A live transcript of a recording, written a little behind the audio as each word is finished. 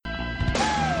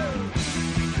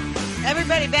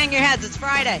Everybody bang your heads. It's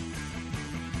Friday.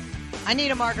 I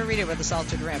need a margarita with a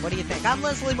salted rim. What do you think? I'm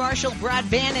Leslie Marshall. Brad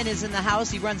Bannon is in the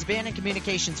house. He runs Bannon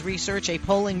Communications Research, a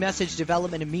polling, message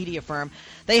development, and media firm.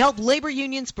 They help labor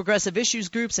unions, progressive issues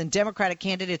groups, and Democratic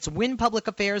candidates win public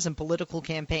affairs and political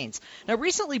campaigns. Now,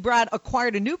 recently, Brad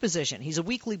acquired a new position. He's a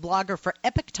weekly blogger for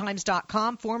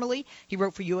EpicTimes.com. Formerly, he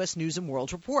wrote for U.S. News and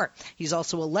World Report. He's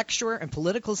also a lecturer in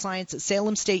political science at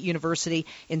Salem State University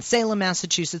in Salem,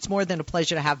 Massachusetts. More than a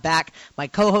pleasure to have back my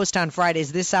co-host on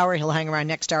Fridays this hour. He'll hang around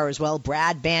next hour as well,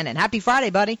 Brad Bannon. Happy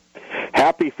Friday, buddy.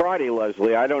 Happy Friday,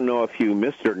 Leslie. I don't know if you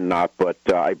missed it or not, but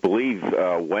I believe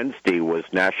Wednesday was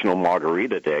National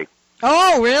Margarita Day.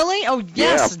 Oh, really? Oh,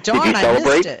 yes. Yeah. Dawn, Did you I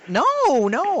celebrate? missed it. No.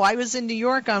 I was in New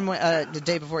York on the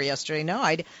day before yesterday. No,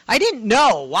 I didn't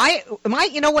know. Why?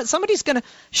 You know what? Somebody's going to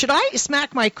 – should I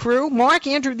smack my crew? Mark,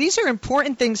 Andrew, these are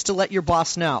important things to let your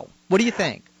boss know. What do you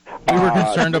think? We were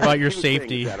concerned about your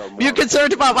safety. You're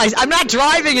concerned about my – I'm not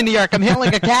driving in New York. I'm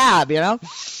hailing a cab, you know.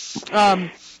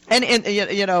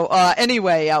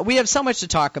 Anyway, we have so much to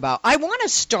talk about. I want to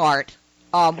start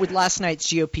with last night's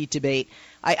GOP debate.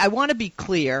 I want to be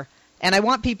clear, and I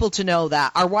want people to know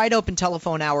that our wide open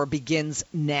telephone hour begins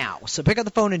now. So pick up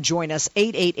the phone and join us,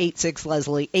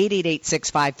 8886-LESLIE,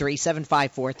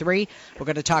 888-653-7543. We're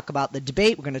going to talk about the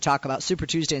debate. We're going to talk about Super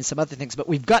Tuesday and some other things, but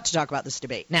we've got to talk about this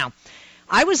debate. Now,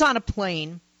 I was on a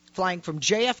plane flying from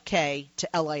JFK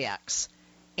to LAX.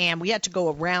 And we had to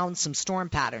go around some storm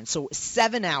patterns, so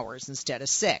 7 hours instead of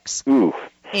 6. Ooh.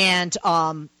 And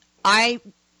I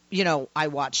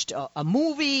watched a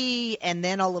movie, and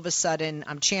then all of a sudden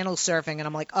I'm channel surfing, and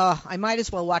I'm like, I might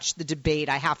as well watch the debate.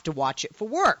 I have to watch it for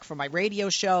work, for my radio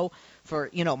show, for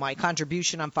my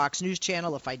contribution on Fox News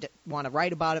Channel, if I want to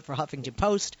write about it for Huffington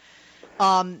Post.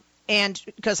 And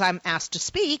because I'm asked to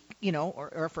speak,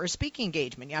 or for a speaking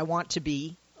engagement, I want to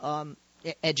be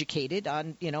educated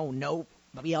on,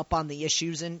 be up on the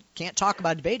issues and can't talk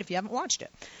about debate if you haven't watched it.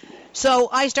 So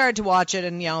I started to watch it,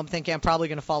 and, I'm thinking I'm probably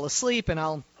going to fall asleep, and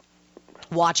I'll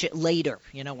watch it later,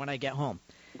 when I get home.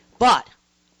 But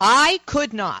I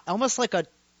could not, almost like a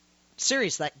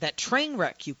serious, that train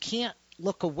wreck, you can't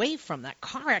look away from that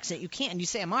car accident. You can't. And you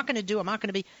say, I'm not going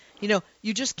to be, you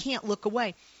just can't look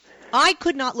away. I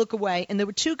could not look away, and there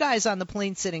were two guys on the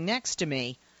plane sitting next to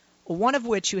me, one of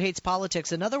which who hates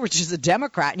politics, another which is a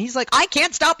Democrat, and he's like, I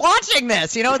can't stop watching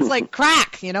this. It's like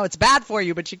crack. It's bad for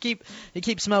you, but you keep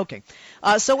smoking.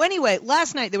 So anyway,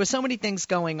 last night there were so many things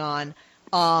going on,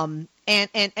 and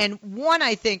one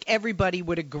I think everybody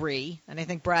would agree, and I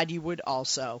think Brad you would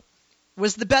also,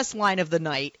 was the best line of the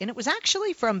night, and it was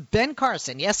actually from Ben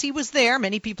Carson. Yes, he was there.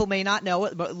 Many people may not know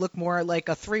it, but it looked more like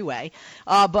a three-way.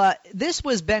 But this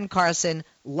was Ben Carson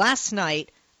last night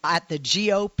at the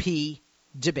GOP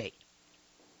debate.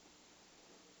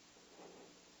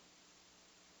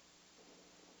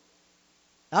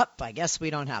 I guess we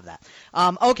don't have that.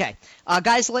 Okay.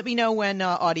 Guys, let me know when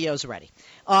audio's ready.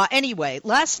 Anyway,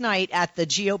 last night at the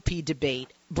GOP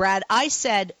debate, Brad, I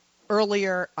said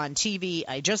earlier on TV,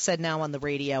 I just said now on the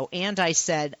radio, and I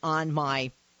said on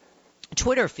my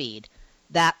Twitter feed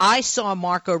that I saw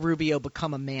Marco Rubio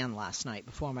become a man last night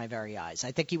before my very eyes.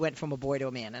 I think he went from a boy to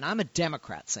a man, and I'm a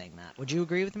Democrat saying that. Would you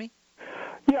agree with me?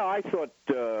 Yeah, I thought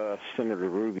Senator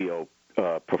Rubio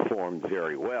performed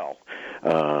very well.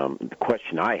 The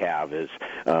question I have is,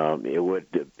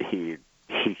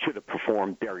 he should have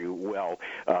performed very well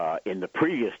in the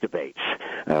previous debates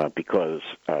because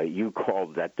you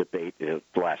called that debate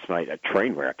last night a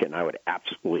train wreck, and I would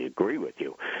absolutely agree with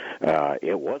you.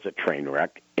 It was a train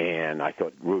wreck, and I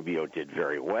thought Rubio did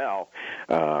very well.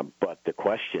 But the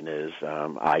question is,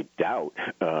 I doubt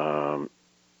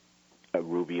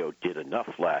Rubio did enough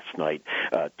last night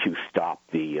to stop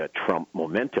the Trump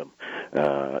momentum.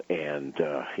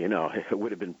 It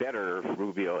would have been better if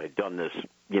Rubio had done this,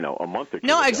 a month or two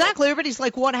ago. Exactly. Everybody's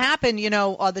like, what happened? The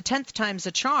 10th time's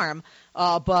a charm.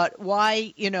 But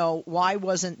why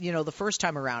wasn't, the first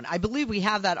time around? I believe we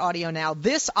have that audio now.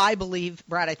 This, I believe,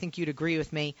 Brad, I think you'd agree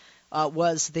with me,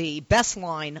 was the best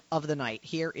line of the night.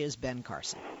 Here is Ben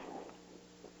Carson.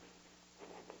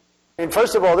 And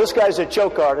first of all, this guy's a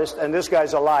joke artist, and this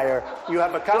guy's a liar. You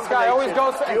have a combination. This guy always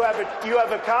goes. You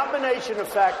have a combination of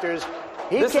factors.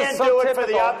 He can't do it for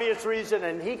the obvious reason,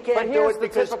 and he can't do it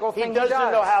because he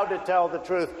doesn't know how to tell the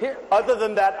truth. Other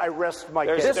than that, I rest my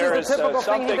case. This is the typical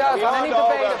thing he does on any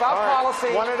debate about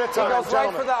policy. One at a time, he goes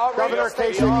right for the outrageous. Governor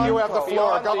Kasich, you have the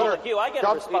floor. Governor, I get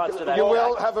a response to that. You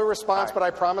will have a response, but I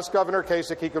promise Governor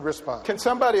Kasich he could respond. Can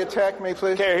somebody attack me,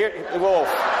 please? Okay, here,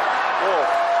 Wolf.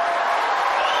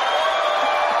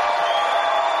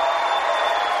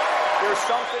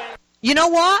 You know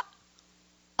what?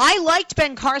 I liked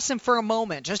Ben Carson for a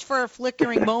moment, just for a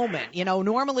flickering moment.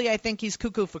 Normally I think he's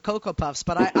cuckoo for Cocoa Puffs,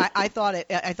 but I thought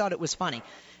it was funny.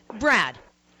 Brad,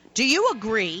 do you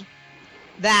agree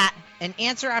that, an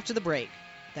answer after the break,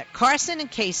 that Carson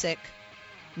and Kasich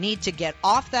need to get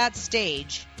off that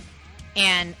stage,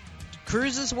 and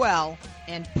Cruz as well,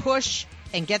 and push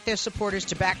and get their supporters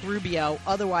to back Rubio,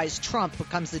 otherwise Trump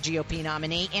becomes the GOP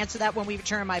nominee? Answer that when we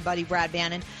return, my buddy Brad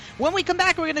Bannon. When we come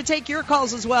back, we're going to take your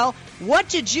calls as well. What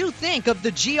did you think of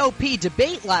the GOP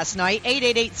debate last night?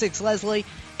 888-6-LESLIE,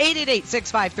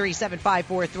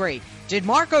 888-653-7543. Did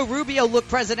Marco Rubio look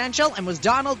presidential, and was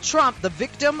Donald Trump the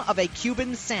victim of a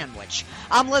Cuban sandwich?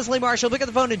 I'm Leslie Marshall. Pick up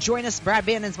the phone and join us. Brad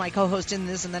Bannon's my co-host in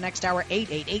this in the next hour.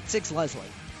 888-6-LESLIE.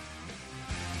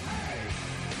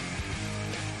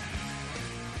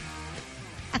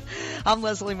 I'm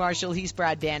Leslie Marshall. He's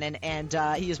Brad Bannon, and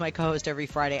he is my co-host every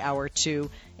Friday, hour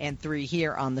 2 and 3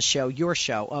 here on the show, your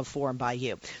show of For and By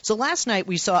You. So last night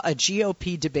we saw a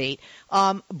GOP debate.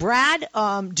 Brad,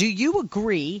 do you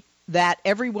agree that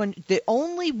the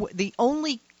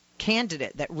only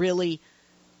candidate that really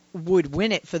would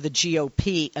win it for the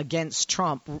GOP against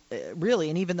Trump, really,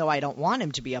 and even though I don't want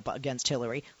him to be up against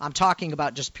Hillary, I'm talking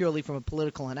about just purely from a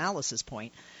political analysis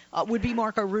point, would be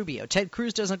Marco Rubio. Ted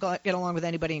Cruz doesn't get along with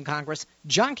anybody in Congress.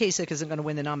 John Kasich isn't going to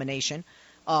win the nomination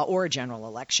or a general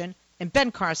election. And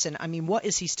Ben Carson, I mean, what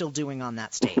is he still doing on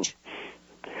that stage?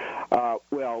 I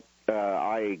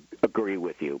agree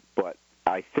with you, but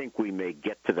I think we may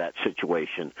get to that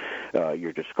situation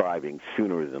you're describing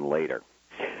sooner than later.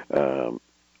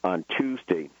 On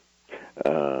Tuesday,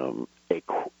 the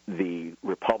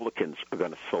Republicans are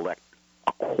going to select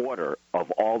a quarter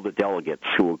of all the delegates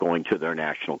who are going to their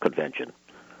national convention.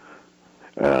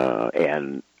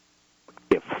 And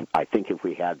I think if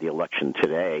we had the election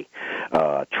today,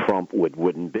 Trump would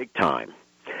win big time,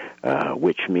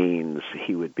 which means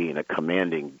he would be in a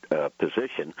commanding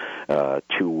position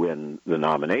to win the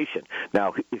nomination.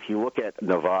 Now, if you look at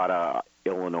Nevada,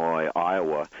 Illinois,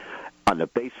 Iowa, on the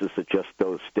basis of just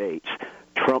those states,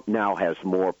 Trump now has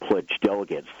more pledged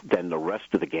delegates than the rest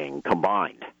of the gang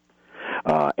combined.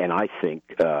 And I think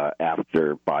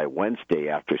by Wednesday,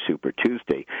 after Super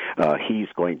Tuesday, he's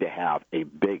going to have a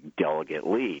big delegate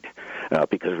lead.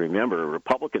 Because remember,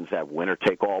 Republicans have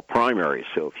winner-take-all primaries.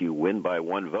 So if you win by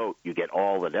one vote, you get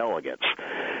all the delegates.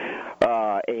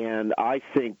 And I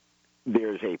think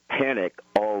there's a panic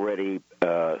already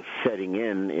setting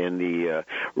in the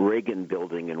Reagan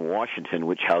building in Washington,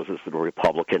 which houses the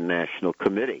Republican National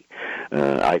Committee.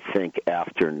 I think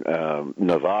after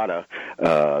Nevada,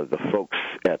 the folks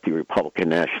at the Republican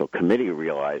National Committee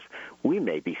realize we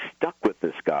may be stuck with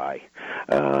this guy.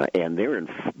 And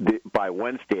by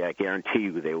Wednesday, I guarantee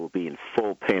you they will be in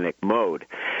full panic mode.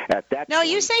 At that point,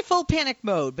 you say full panic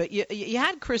mode, but you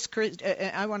had Chris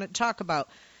I want to talk about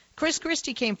Chris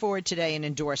Christie came forward today and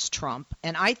endorsed Trump,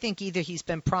 and I think either he's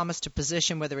been promised a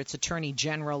position, whether it's attorney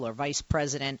general or vice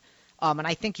president, and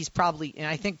I think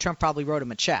Trump probably wrote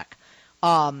him a check,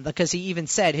 because he even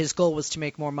said his goal was to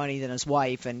make more money than his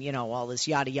wife, and all this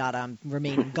yada yada, I'm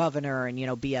remaining governor, and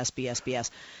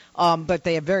BS. But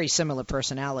they have very similar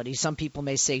personalities. Some people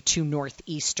may say too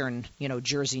northeastern,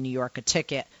 Jersey, New York, a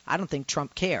ticket. I don't think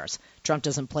Trump cares. Trump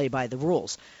doesn't play by the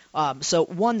rules. So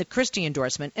one, the Christie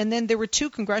endorsement, and then there were two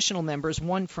congressional members,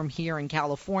 one from here in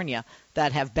California,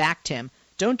 that have backed him.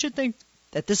 Don't you think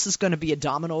that this is going to be a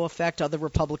domino effect? Other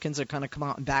Republicans are going to come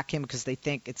out and back him because they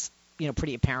think it's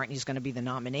pretty apparent he's going to be the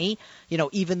nominee.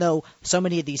 Even though so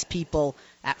many of these people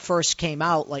at first came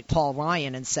out, like Paul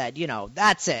Ryan, and said,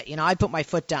 that's it. I put my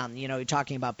foot down. You're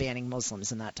talking about banning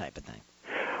Muslims and that type of thing.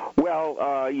 Well,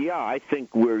 I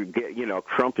think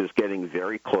Trump is getting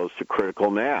very close to critical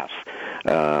mass.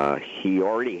 He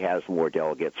already has more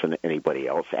delegates than anybody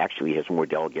else. Actually, he has more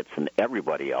delegates than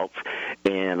everybody else.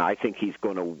 And I think he's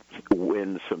going to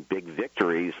win some big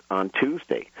victories on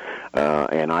Tuesday.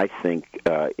 And I think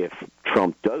if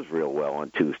Trump does real well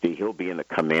on Tuesday, he'll be in a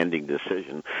commanding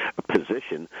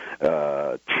position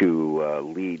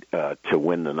to lead to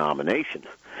win the nomination.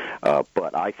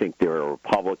 But I think there are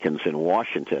Republicans in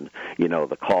Washington,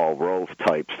 the Karl Rove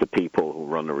types, the people who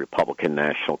run the Republican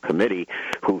National Committee,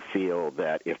 who feel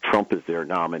that if Trump is their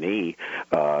nominee,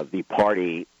 the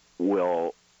party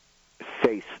will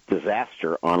face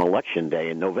disaster on Election Day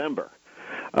in November.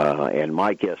 And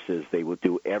my guess is they will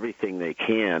do everything they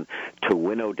can to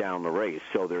winnow down the race.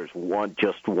 So there's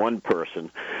just one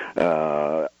person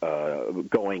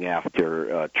going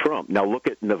after Trump. Now look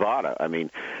at Nevada. I mean,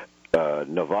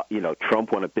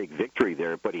 Trump won a big victory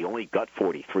there, but he only got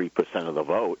 43% of the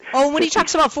vote. Oh, when he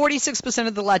talks about 46%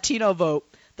 of the Latino vote,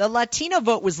 the Latino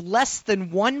vote was less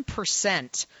than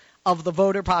 1% of the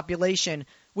voter population,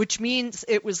 which means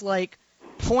it was like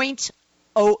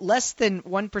less than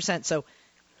 1%. So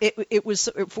it was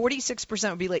 46%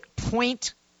 would be like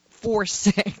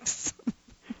 0.46.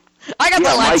 I got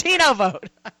the Latino vote.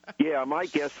 Yeah, my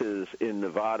guess is in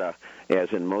Nevada,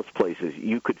 as in most places,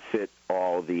 you could fit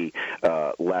all the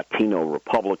Latino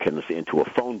Republicans into a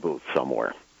phone booth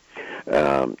somewhere.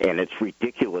 And it's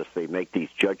ridiculous they make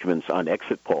these judgments on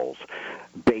exit polls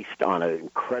based on an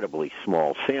incredibly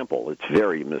small sample. It's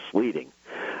very misleading.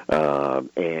 I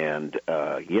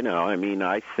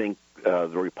think the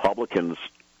Republicans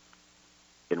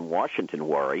in Washington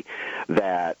worry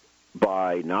that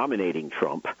by nominating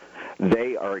Trump,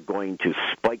 they are going to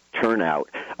spike turnout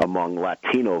among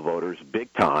Latino voters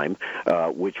big time,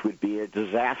 which would be a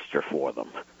disaster for them.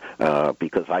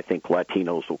 Because I think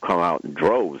Latinos will come out in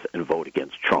droves and vote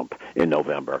against Trump in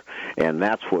November. And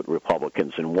that's what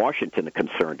Republicans in Washington are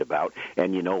concerned about.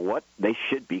 And you know what? They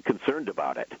should be concerned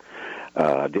about it.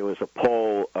 There was a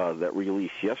poll that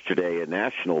released yesterday, a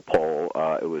national poll.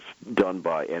 It was done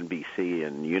by NBC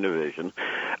and Univision,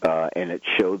 and it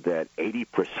showed that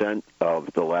 80% of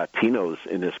the Latinos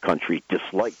in this country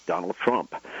dislike Donald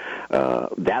Trump.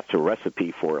 That's a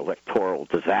recipe for electoral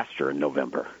disaster in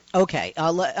November. Okay,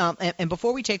 and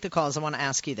before we take the calls, I want to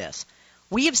ask you this.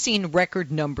 We have seen record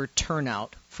number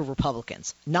turnout for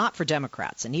Republicans, not for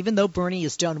Democrats. And even though Bernie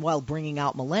has done well bringing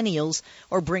out millennials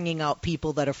or bringing out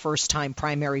people that are first-time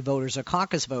primary voters or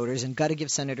caucus voters, and got to give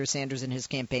Senator Sanders and his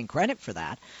campaign credit for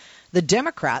that, the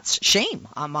Democrats, shame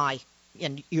on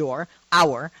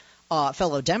our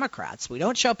fellow Democrats. We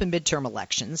don't show up in midterm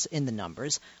elections in the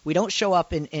numbers. We don't show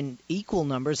up in equal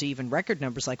numbers, even record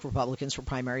numbers like Republicans for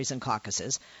primaries and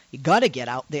caucuses. You got to get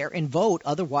out there and vote.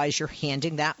 Otherwise, you're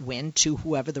handing that win to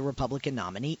whoever the Republican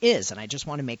nominee is. And I just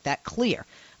want to make that clear.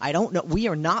 I don't know. We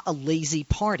are not a lazy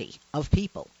party of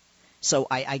people. So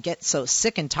I get so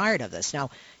sick and tired of this.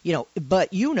 Now, but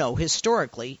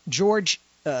historically, George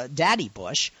Daddy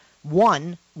Bush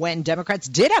won when Democrats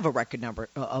did have a record number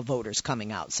of voters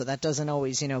coming out. So that doesn't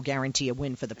always, guarantee a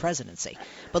win for the presidency.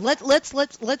 But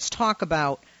let's talk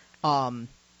about.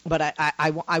 But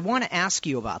I want to ask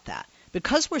you about that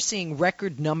because we're seeing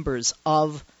record numbers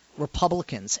of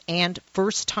Republicans and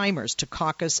first timers to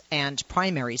caucus and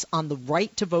primaries on the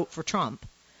right to vote for Trump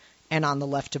and on the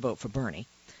left to vote for Bernie.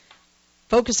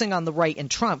 Focusing on the right and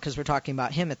Trump because we're talking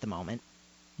about him at the moment.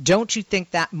 Don't you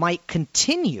think that might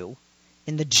continue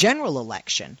in the general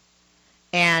election?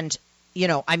 And,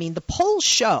 the polls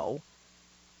show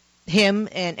him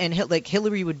and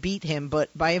Hillary would beat him, but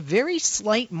by a very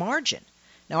slight margin.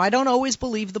 Now, I don't always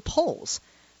believe the polls.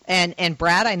 And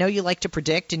Brad, I know you like to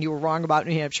predict, and you were wrong about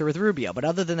New Hampshire with Rubio, but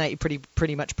other than that, you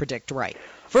pretty much predict right.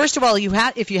 First of all,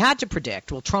 if you had to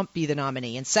predict, will Trump be the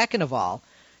nominee? And second of all,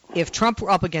 if Trump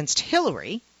were up against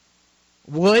Hillary,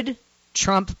 would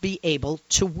Trump be able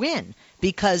to win?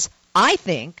 Because I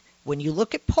think when you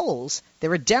look at polls,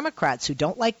 there are Democrats who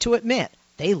don't like to admit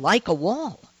they like a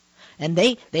wall. And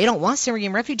they don't want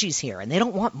Syrian refugees here, and they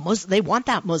don't want they want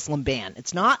that Muslim ban.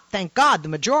 It's not, thank God, the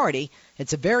majority.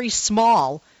 It's a very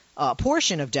small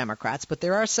portion of Democrats, but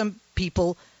there are some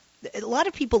people, a lot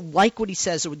of people like what he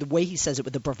says or the way he says it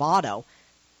with the bravado,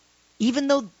 even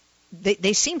though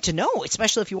they seem to know,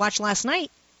 especially if you watch last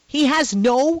night, he has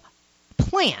no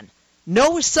plan,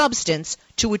 no substance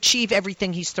to achieve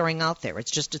everything he's throwing out there.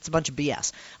 It's a bunch of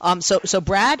BS. So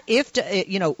Brad,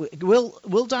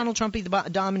 will Donald Trump be the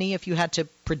nominee if you had to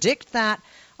predict that?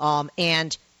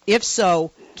 And if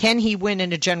so, can he win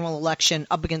in a general election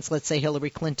up against, let's say, Hillary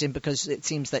Clinton, because it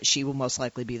seems that she will most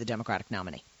likely be the Democratic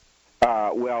nominee?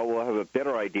 Well, we'll have a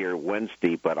better idea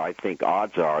Wednesday, but I think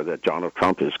odds are that Donald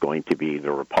Trump is going to be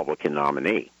the Republican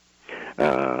nominee.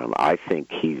 I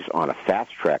think he's on a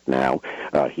fast track now.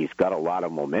 He's got a lot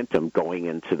of momentum going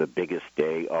into the biggest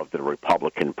day of the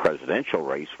Republican presidential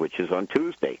race, which is on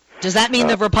Tuesday. Does that mean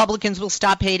the Republicans will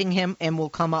stop hating him and will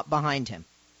come up behind him?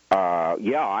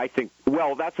 Yeah, I think.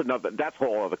 Well, that's a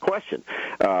whole other question.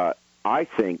 I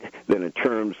think that in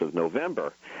terms of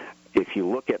November, if you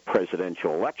look at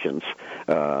presidential elections,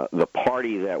 the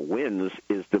party that wins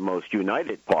is the most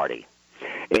united party.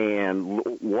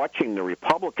 And watching the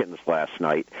Republicans last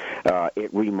night,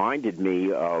 it reminded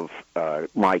me of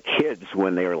my kids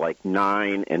when they were like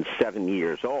 9 and 7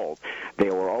 years old. They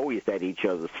were always at each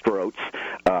other's throats.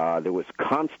 There was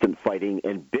constant fighting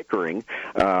and bickering,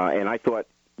 and I thought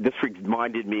this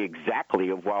reminded me exactly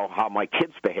of how my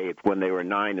kids behaved when they were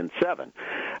 9 and 7.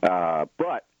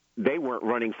 But they weren't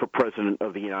running for president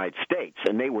of the United States,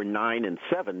 and they were 9 and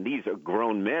 7. These are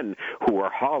grown men who were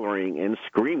hollering and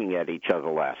screaming at each other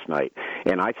last night.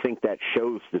 And I think that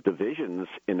shows the divisions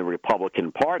in the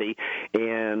Republican Party.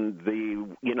 And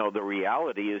the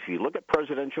reality is, if you look at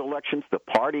presidential elections, the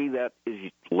party that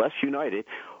is less united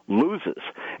loses.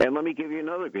 And let me give you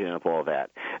another example of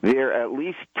that. There are at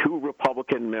least 2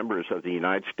 Republican members of the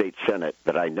United States Senate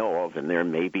that I know of, and there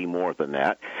may be more than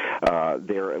that.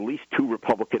 There are at least 2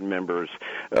 Republican members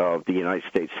of the United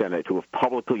States Senate who have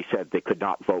publicly said they could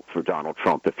not vote for Donald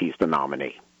Trump if he's the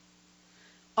nominee.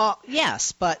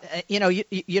 Yes, but,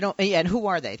 you don't. And who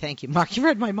are they? Thank you, Mark. You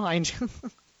read my mind.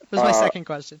 That was my second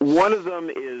question. One of them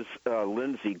is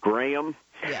Lindsey Graham.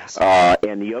 Yes.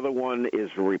 And the other one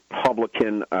is a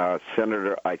Republican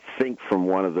senator, I think, from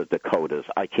one of the Dakotas.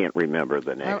 I can't remember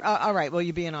the name. All right. Well,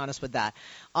 you're being honest with that.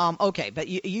 Okay, but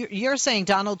you're saying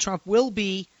Donald Trump will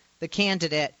be the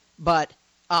candidate, but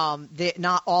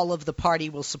not all of the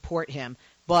party will support him.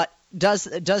 But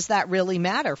does that really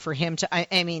matter for him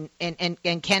to? I mean,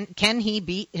 and can he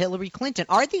beat Hillary Clinton?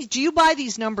 Do you buy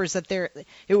these numbers that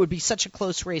it would be such a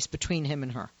close race between him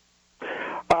and her?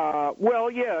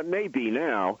 Well, yeah, it may be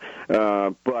now,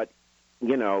 but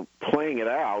playing it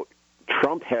out,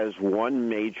 Trump has one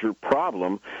major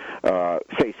problem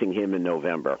facing him in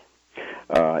November.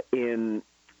 In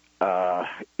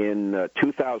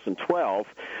 2012,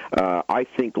 I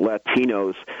think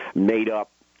Latinos made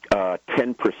up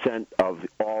 10% of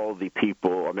all the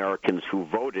Americans who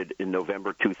voted in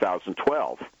November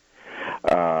 2012.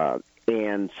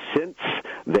 And since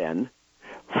then,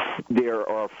 there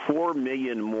are 4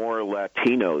 million more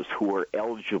Latinos who are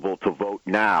eligible to vote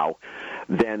now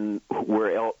than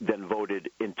voted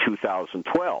in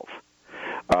 2012.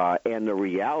 And the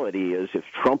reality is, if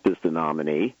Trump is the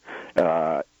nominee,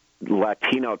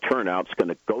 Latino turnout's going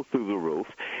to go through the roof,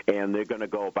 and they're going to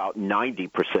go about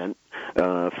 90%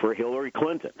 for Hillary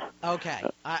Clinton. Okay,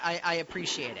 I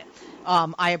appreciate it.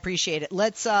 I appreciate it.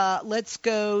 Let's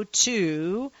go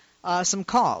to some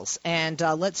calls, and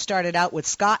let's start it out with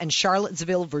Scott in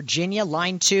Charlottesville, Virginia,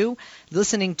 line 2,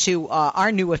 listening to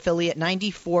our new affiliate,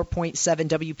 94.7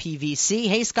 WPVC.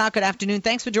 Hey, Scott, good afternoon.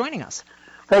 Thanks for joining us.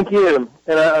 Thank you.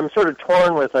 And I'm sort of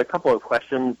torn with a couple of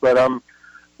questions, but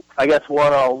I guess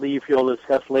one I'll leave you to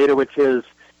discuss later, which is,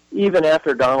 even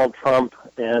after Donald Trump,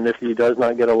 and if he does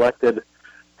not get elected,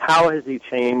 how has he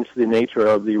changed the nature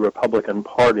of the Republican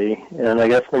Party? And I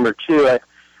guess number 2,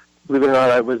 believe it or not,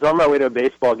 I was on my way to a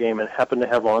baseball game and happened to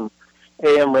have on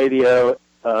AM radio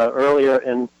earlier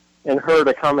and heard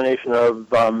a combination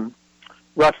of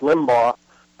Rush Limbaugh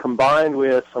combined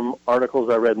with some articles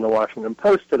I read in the Washington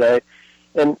Post today.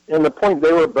 And the point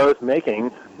they were both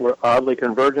making were oddly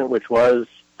convergent, which was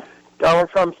Donald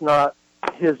Trump's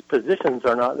his positions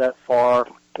are not that far,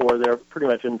 or they're pretty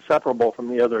much inseparable from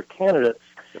the other candidates.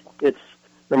 It's,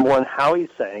 number 1, how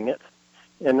he's saying it,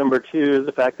 and number 2,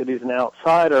 the fact that he's an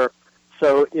outsider.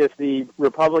 So if the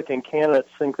Republican candidates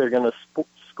think they're going to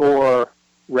score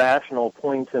rational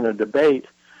points in a debate,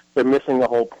 they're missing the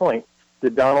whole point.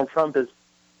 That Donald Trump is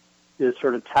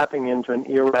sort of tapping into an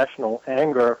irrational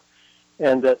anger,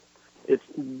 and that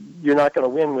you're not going to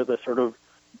win with a sort of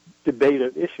debate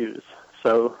of issues.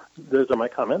 So those are my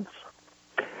comments.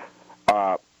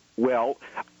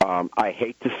 I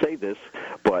hate to say this,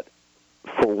 but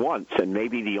for once, and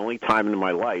maybe the only time in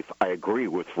my life, I agree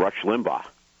with Rush Limbaugh.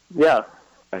 Yeah.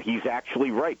 He's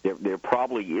actually right. There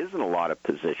probably isn't a lot of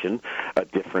a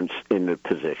difference in the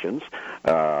positions.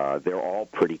 They're all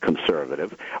pretty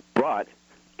conservative. But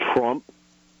Trump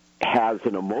has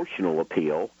an emotional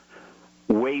appeal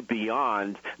way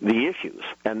beyond the issues,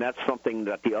 and that's something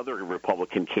that the other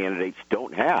Republican candidates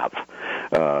don't have.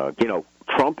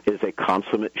 Trump is a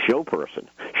consummate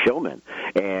showman,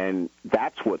 and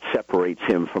that's what separates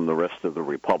him from the rest of the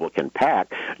Republican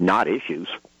pack, not issues.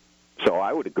 So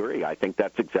I would agree. I think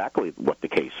that's exactly what the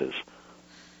case is.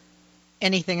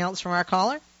 Anything else from our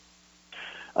caller?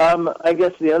 I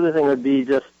guess the other thing would be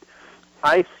just,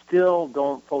 I still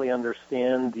don't fully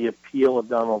understand the appeal of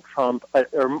Donald Trump.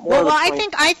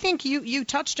 I think you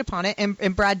touched upon it,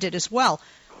 and Brad did as well.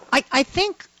 I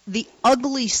think the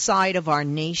ugly side of our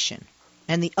nation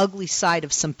and the ugly side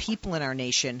of some people in our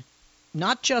nation,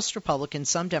 not just Republicans,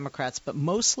 some Democrats, but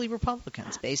mostly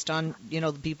Republicans, based on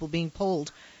the people being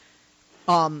polled.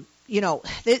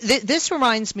 This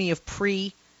reminds me of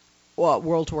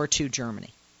pre-World War II Germany.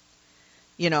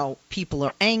 People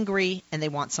are angry and they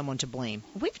want someone to blame.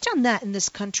 We've done that in this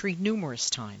country numerous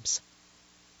times.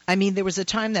 I mean, there was a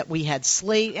time that we had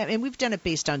and we've done it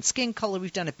based on skin color.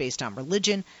 We've done it based on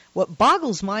religion. What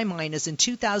boggles my mind is in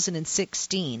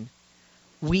 2016,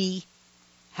 we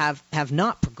have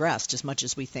not progressed as much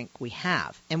as we think we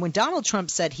have. And when Donald Trump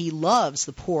said he loves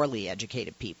the poorly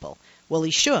educated people, well,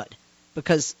 he should.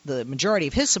 because the majority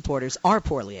of his supporters are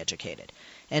poorly educated.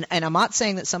 And I'm not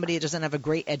saying that somebody who doesn't have a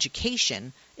great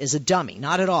education is a dummy.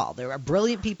 Not at all. There are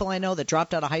brilliant people I know that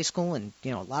dropped out of high school, and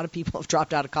a lot of people have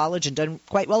dropped out of college and done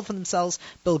quite well for themselves.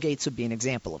 Bill Gates would be an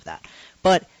example of that.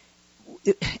 But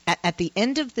at the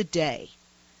end of the day,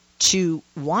 to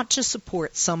want to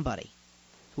support somebody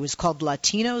who is called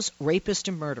Latinos, rapists,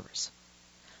 and murderers,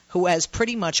 who has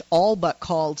pretty much all but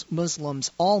called Muslims,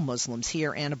 all Muslims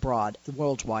here and abroad,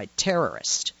 worldwide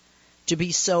terrorists, to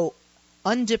be so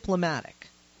undiplomatic,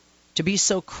 to be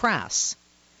so crass,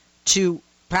 to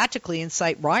practically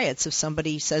incite riots if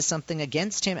somebody says something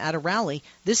against him at a rally.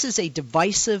 This is a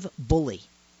divisive bully.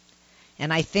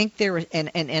 And I think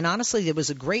and honestly, there was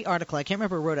a great article. I can't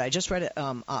remember who wrote it. I just read it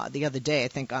the other day, I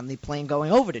think, on the plane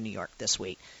going over to New York this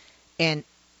week. And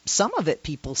some of it,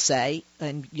 people say,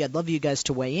 and I'd love you guys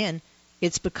to weigh in,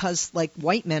 it's because, like,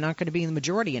 white men aren't going to be in the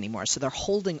majority anymore. So they're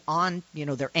holding on,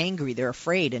 they're angry, they're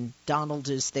afraid, and Donald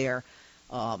is their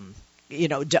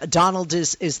Donald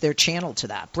is their channel to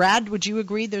that. Brad, would you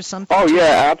agree there's something? Oh,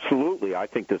 yeah, absolutely. I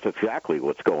think that's exactly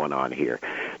what's going on here.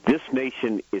 This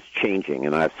nation is changing,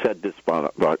 and I've said this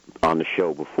on the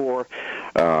show before,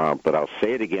 but I'll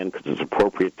say it again because it's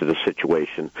appropriate to the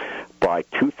situation. By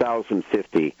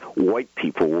 2050, white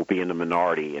people will be in the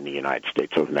minority in the United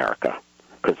States of America,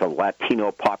 because the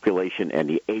Latino population and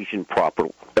the Asian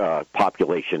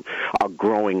population are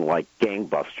growing like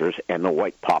gangbusters, and the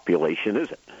white population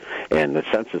isn't. And the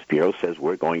Census Bureau says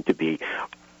whites are going to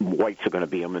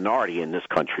be a minority in this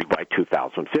country by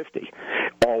 2050.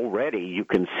 Already you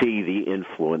can see the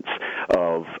influence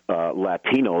of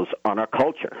Latinos on our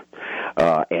culture.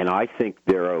 And I think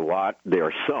there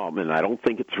are some, and I don't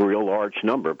think it's a real large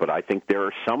number, but I think there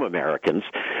are some Americans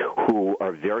who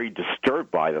are very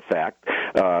disturbed by the fact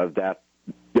that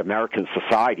American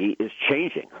society is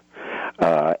changing.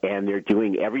 And they're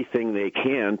doing everything they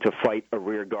can to fight a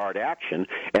rearguard action,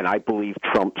 and I believe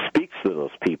Trump speaks to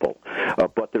those people.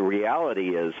 But the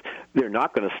reality is they're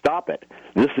not going to stop it.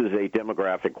 This is a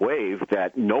demographic wave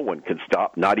that no one can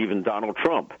stop, not even Donald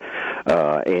Trump.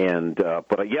 But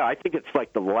I think it's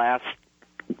like the last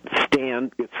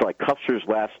stand. It's like Custer's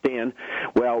last stand.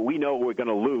 Well, we know we're going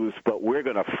to lose, but we're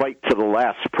going to fight to the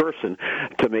last person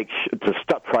to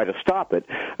try to stop it.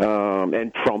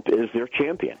 And Trump is their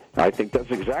champion. I think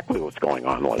that's exactly what's going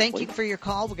on, Leslie. Thank you for your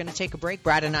call. We're going to take a break.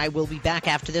 Brad and I will be back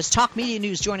after this. Talk Media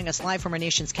News joining us live from our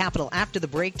nation's capital after the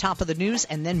break. Top of the news,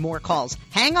 and then more calls.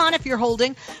 Hang on if you're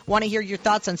holding. Want to hear your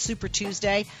thoughts on Super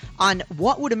Tuesday on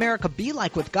what would America be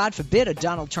like with, God forbid, a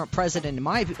Donald Trump president? In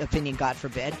my opinion, God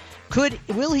forbid.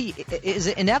 Is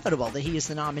it inevitable that he is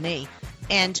the nominee?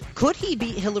 And could he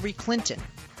beat Hillary Clinton?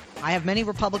 I have many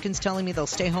Republicans telling me they'll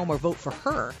stay home or vote for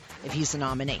her if he's the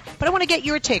nominee. But I want to get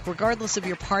your take, regardless of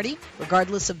your party,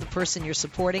 regardless of the person you're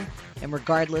supporting, and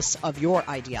regardless of your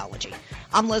ideology.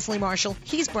 I'm Leslie Marshall.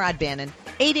 He's Brad Bannon.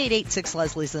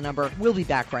 888-6-LESLIE is the number. We'll be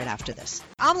back right after this.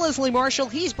 I'm Leslie Marshall.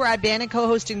 He's Brad Bannon,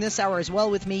 co-hosting this hour as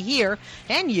well with me here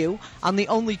and you on the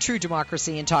only true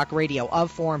democracy in talk radio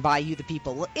of, for, and by you, the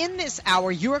people. In this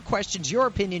hour, your questions, your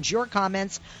opinions, your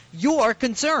comments, your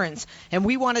concerns. And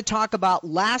we want to talk about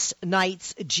last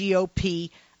night's GOP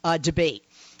debate.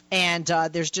 And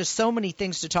there's just so many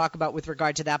things to talk about with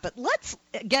regard to that. But let's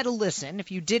get a listen, if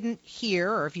you didn't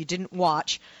hear or if you didn't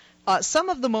watch, some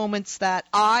of the moments that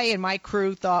I and my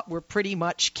crew thought were pretty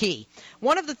much key.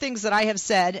 One of the things that I have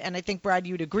said, and I think, Brad,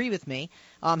 you'd agree with me,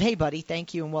 hey, buddy,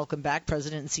 thank you and welcome back,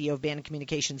 President and CEO of Bannon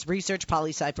Communications Research,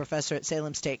 poli-sci professor at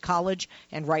Salem State College,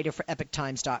 and writer for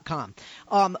EpicTimes.com,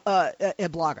 a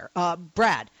blogger.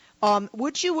 Brad,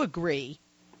 would you agree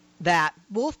that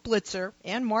Wolf Blitzer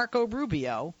and Marco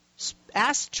Rubio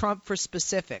asked Trump for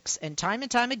specifics, and time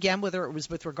again, whether it was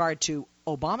with regard to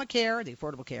Obamacare, the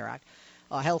Affordable Care Act,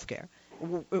 health care,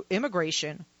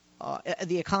 immigration,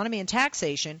 the economy and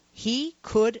taxation, he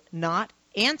could not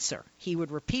answer. He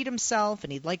would repeat himself,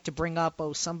 and he'd like to bring up,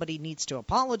 somebody needs to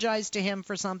apologize to him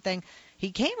for something.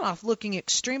 He came off looking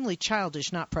extremely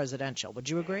childish, not presidential. Would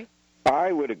you agree?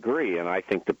 I would agree, and I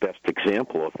think the best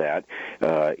example of that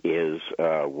is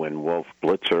when Wolf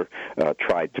Blitzer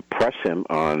tried to press him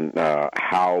on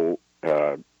how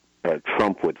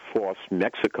Trump would force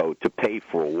Mexico to pay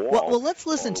for a wall. Well, let's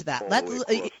listen to that.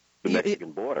 The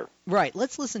Mexican border. Right,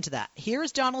 let's listen to that.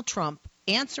 Here's Donald Trump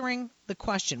answering the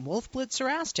question. Wolf Blitzer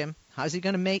asked him, how's he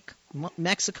going to make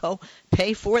Mexico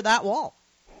pay for that wall?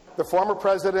 The former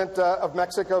president of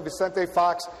Mexico, Vicente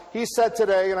Fox, he said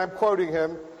today, and I'm quoting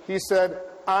him, he said,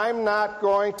 "I'm not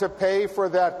going to pay for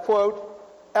that,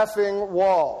 quote, effing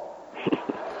wall."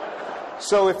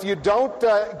 So if you don't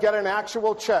get an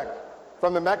actual check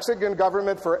from the Mexican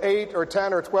government for $8 or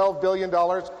 $10 or $12 billion,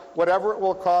 whatever it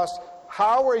will cost.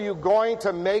 How are you going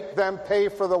to make them pay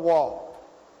for the wall?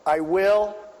 I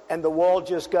will, and the wall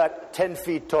just got 10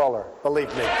 feet taller, believe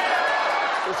me.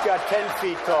 It's got 10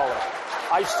 feet taller.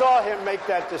 I saw him make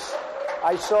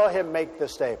the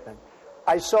statement.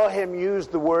 I saw him use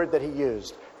the word that he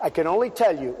used. I can only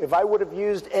tell you, if I would have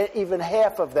used even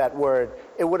half of that word,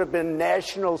 it would have been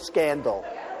national scandal.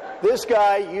 This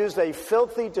guy used a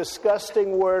filthy,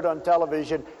 disgusting word on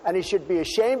television, and he should be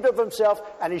ashamed of himself,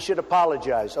 and he should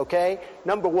apologize, okay?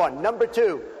 Number one. Number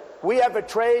two, we have a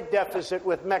trade deficit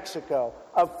with Mexico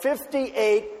of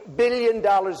 $58 billion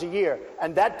a year,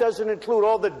 and that doesn't include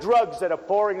all the drugs that are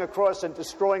pouring across and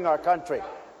destroying our country.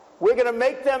 We're going to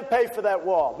make them pay for that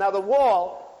wall. Now, the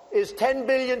wall is $10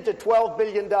 billion to $12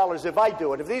 billion if I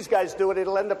do it. If these guys do it,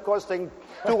 it'll end up costing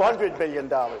 $200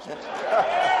 billion.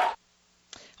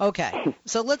 Okay,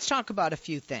 so let's talk about a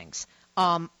few things.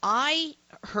 I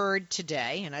heard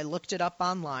today, and I looked it up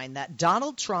online, that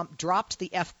Donald Trump dropped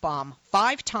the F-bomb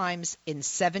 5 times in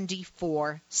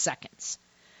 74 seconds.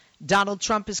 Donald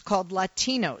Trump has called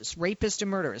Latinos rapists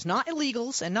and murderers, not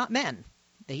illegals and not men.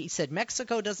 He said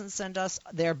Mexico doesn't send us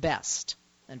their best,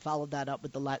 and followed that up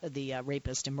with the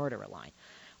rapist and murderer line.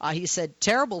 He said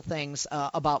terrible things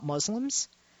about Muslims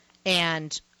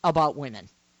and about women.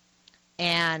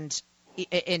 And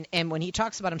when he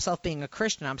talks about himself being a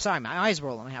Christian, I'm sorry, my eyes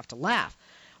roll and I have to laugh.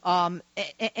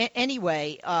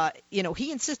 Anyway,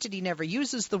 he insisted he never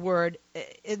uses the word.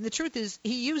 And the truth is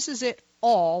he uses it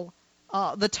all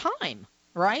the time,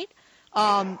 right?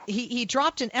 He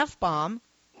dropped an F-bomb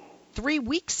 3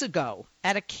 weeks ago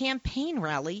at a campaign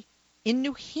rally in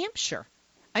New Hampshire.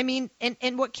 I mean,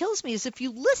 and what kills me is if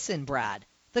you listen, Brad,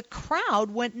 the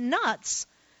crowd went nuts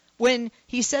when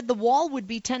he said the wall would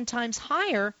be 10 times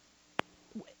higher.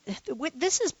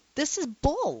 This is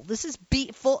bull. This is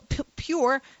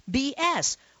pure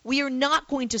BS. We are not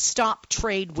going to stop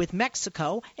trade with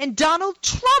Mexico, and Donald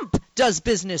Trump does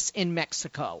business in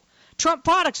Mexico. Trump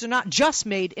products are not just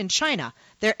made in China.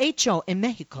 They're hecho en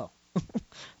Mexico.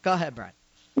 Go ahead, Brad.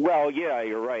 Well, yeah,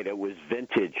 you're right. It was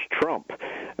vintage Trump.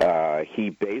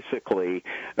 He basically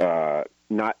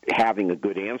not having a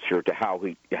good answer to how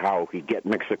he get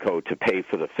Mexico to pay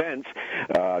for the fence,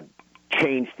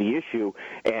 changed the issue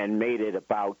and made it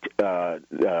about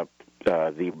the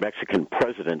Mexican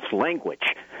president's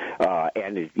language.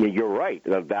 And you're right.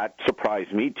 That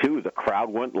surprised me, too. The crowd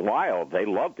went wild. They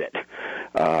loved it.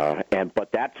 But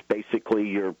that's basically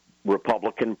your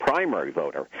Republican primary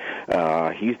voter.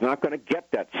 He's not going to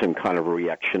get that same kind of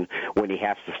reaction when he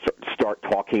has to start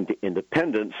talking to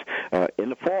independents in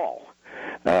the fall.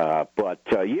 Yeah,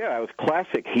 it was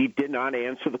classic. He did not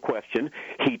answer the question.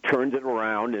 He turned it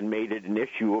around and made it an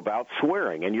issue about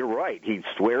swearing. And you're right. He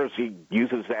swears, he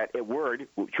uses that word,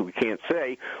 which we can't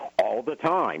say, all the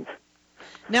time.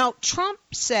 Now, Trump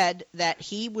said that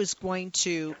he was going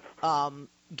to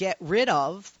get rid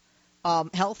of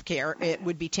health care. It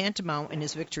would be tantamount in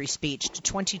his victory speech to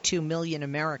 22 million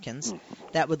Americans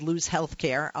that would lose health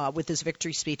care with his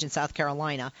victory speech in South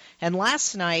Carolina. And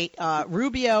last night,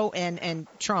 Rubio and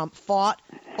Trump fought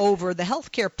over the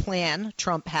health care plan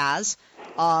Trump has.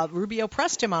 Rubio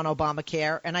pressed him on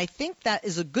Obamacare, and I think that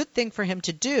is a good thing for him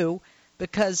to do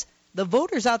because the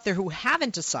voters out there who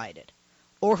haven't decided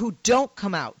or who don't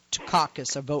come out to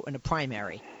caucus or vote in a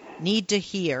primary need to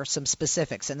hear some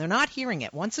specifics, and they're not hearing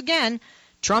it. Once again,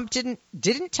 Trump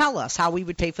didn't tell us how we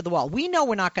would pay for the wall. We know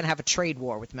we're not going to have a trade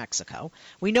war with Mexico.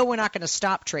 We know we're not going to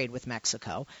stop trade with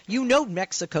Mexico. You know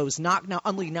Mexico's not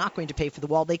only not going to pay for the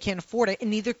wall, they can't afford it, and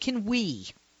neither can we.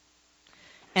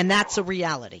 And that's a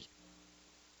reality.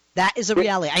 That is a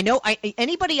reality. I know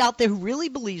anybody out there who really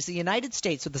believes the United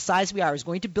States, with the size we are, is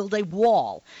going to build a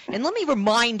wall. And let me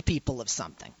remind people of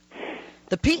something.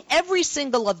 Every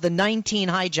single of the 19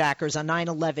 hijackers on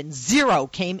 9/11, 0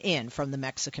 came in from the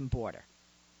Mexican border.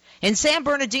 In San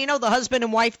Bernardino, the husband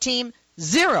and wife team,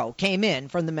 0 came in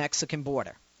from the Mexican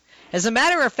border. As a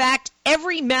matter of fact,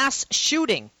 every mass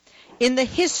shooting in the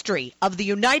history of the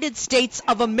United States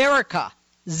of America,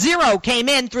 0 came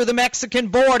in through the Mexican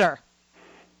border.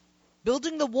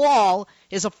 Building the wall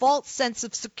is a false sense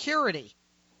of security.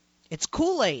 It's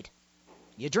Kool-Aid.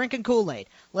 You're drinking Kool-Aid.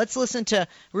 Let's listen to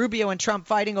Rubio and Trump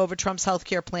fighting over Trump's health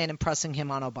care plan and pressing him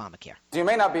on Obamacare. You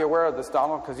may not be aware of this,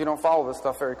 Donald, because you don't follow this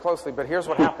stuff very closely, but here's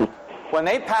what happened. When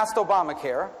they passed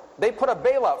Obamacare, they put a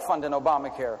bailout fund in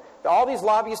Obamacare. All these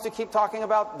lobbyists to keep talking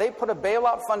about, they put a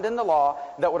bailout fund in the law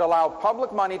that would allow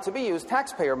public money to be used,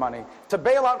 taxpayer money, to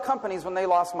bail out companies when they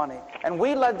lost money. And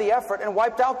we led the effort and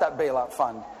wiped out that bailout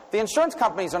fund. The insurance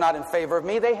companies are not in favor of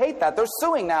me. They hate that. They're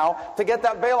suing now to get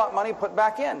that bailout money put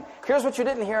back in. Here's what you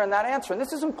didn't hear in that answer, and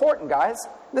this is important, guys.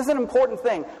 This is an important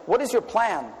thing. What is your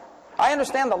plan? I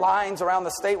understand the lines around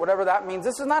the state, whatever that means.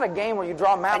 This is not a game where you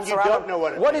draw maps and you around. Don't know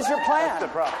what it What means. is your plan? That's the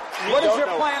problem. What is your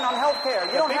plan on health care?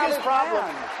 You don't have a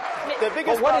plan. The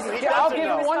biggest problem he I'll doesn't give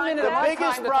know. him 1 minute of The my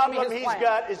biggest time to tell me problem his he's plan.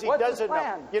 got is he What's his doesn't know.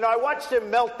 plan? You know, I watched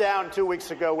him melt down 2 weeks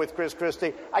ago with Chris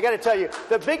Christie. I got to tell you,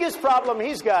 the biggest problem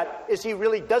he's got is he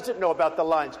really doesn't know about the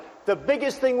lines. The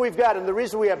biggest thing we've got, and the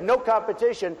reason we have no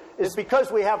competition, is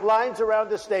because we have lines around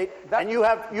the state, and you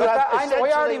have we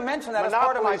already mentioned that as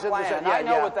part of my plan. I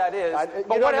know what that is.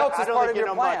 But what else is part of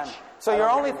your plan? So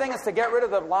your only thing is to get rid of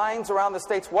the lines around the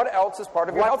states. What else is part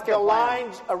of your health care plan? What the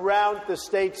lines around the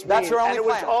states mean. That's your only plan.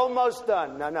 And it was almost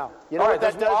done. No. You know what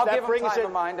that does? I'll that give brings him time in,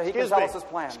 of mind. He can tell us his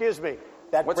plan. Excuse me.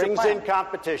 That What's brings in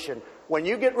competition. When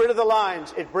you get rid of the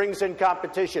lines, it brings in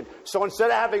competition. So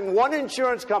instead of having one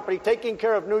insurance company taking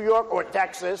care of New York or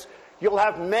Texas, you'll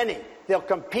have many. They'll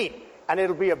compete, and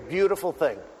it'll be a beautiful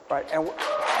thing. Right. And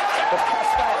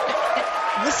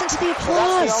listen to the applause. So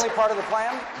that's the only part of the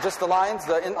plan? Just the lines,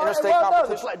 the interstate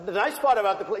competition? No, the nice part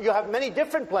about the plan, you'll have many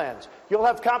different plans. You'll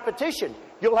have competition.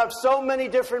 You'll have so many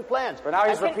different plans. But now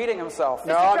he's repeating himself.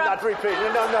 No, I'm not repeating.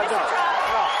 No.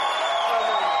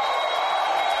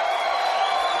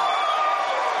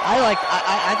 I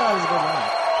thought it was a good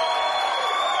line.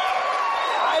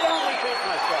 I don't repeat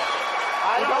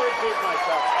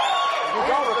myself. You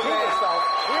don't repeat yourself.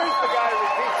 Here's the guy who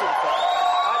repeats himself.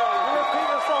 You repeat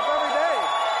yourself every day.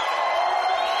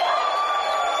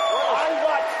 I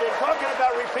watched him, talking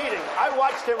about repeating, I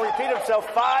watched him repeat himself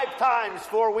 5 times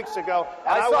 4 weeks ago.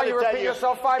 And I saw you repeat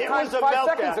yourself 5 times 5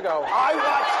 seconds ago. I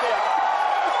watched him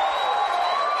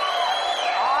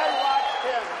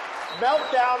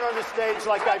melt down on the stage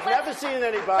like I've never seen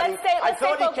anybody. I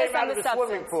thought he came out of the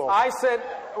swimming pool. I said,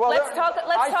 well, let's talk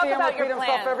about your plan.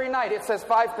 Himself every night. It says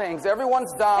 5 things.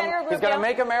 Everyone's dumb. He's going to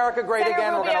make America great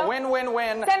again. We're going to win, win,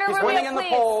 win. He's winning in the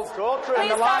polls.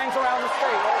 And the lines around the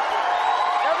state.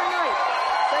 Every night.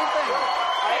 Same thing.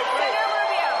 Senator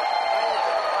Rubio.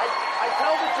 I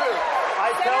tell the truth.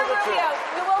 Senator Rubio,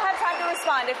 you will have time to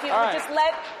respond. If you would just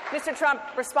let Mr. Trump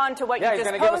respond to what you just posed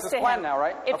to him. Yeah, he's going to give us his plan now,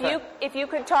 right? If you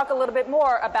could talk a little bit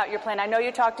more about your plan. I know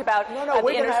you talked about the interstate.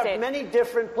 We're going to have many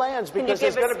different plans because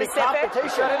there's going to be competition.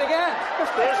 Said it again.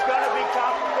 There's going to be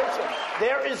competition.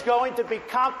 There is going to be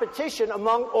competition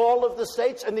among all of the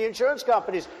states and the insurance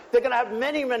companies. They're going to have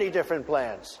many, many different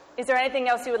plans. Is there anything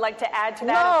else you would like to add to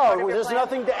that? No, there's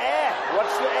nothing to add.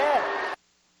 What's to add?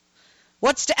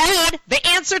 What's to add? The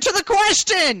answer to the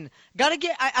question.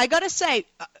 I gotta say,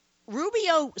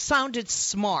 Rubio sounded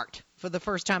smart for the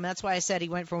first time. That's why I said he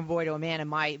went from a boy to a man in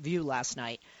my view last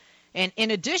night. And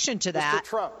in addition to that, Mr.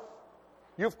 Trump,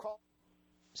 you've called.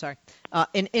 Sorry.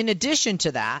 In addition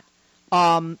to that,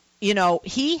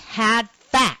 he had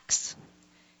facts,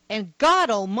 and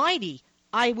God Almighty,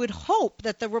 I would hope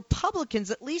that the Republicans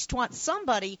at least want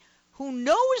somebody who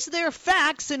knows their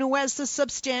facts and who has a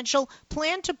substantial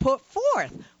plan to put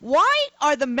forth. Why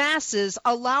are the masses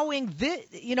allowing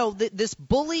this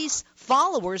bully's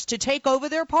followers to take over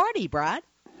their party, Brad?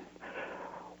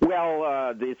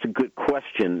 Well, it's a good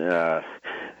question. Our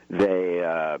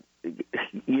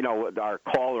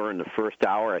caller in the first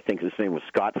hour, I think his name was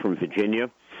Scott from Virginia,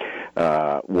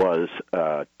 was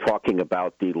talking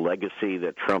about the legacy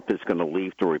that Trump is going to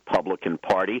leave the Republican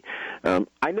Party.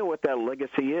 I know what that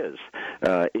legacy is.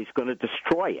 He's going to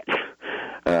destroy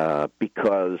it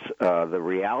because the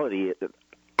reality is,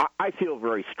 I feel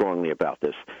very strongly about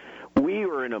this. We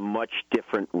are in a much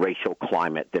different racial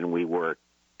climate than we were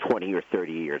 20 or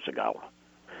 30 years ago.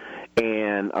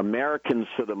 And Americans,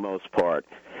 for the most part,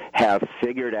 have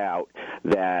figured out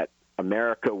that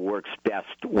America works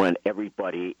best when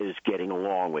everybody is getting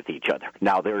along with each other.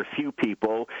 Now, there are a few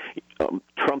people,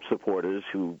 Trump supporters,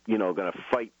 who, going to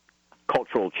fight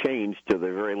cultural change to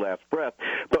their very last breath,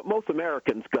 but most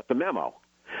Americans got the memo.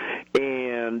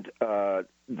 And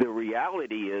the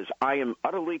reality is I am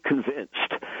utterly convinced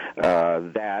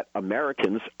that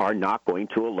Americans are not going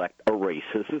to elect a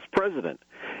racist as president.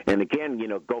 And again,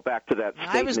 go back to that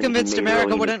statement. I was convinced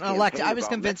America wouldn't elect. I was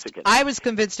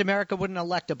convinced America wouldn't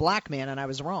elect a black man, and I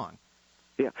was wrong.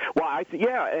 Yeah. Well,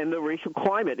 and the racial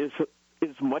climate is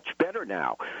much better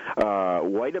now.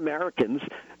 White Americans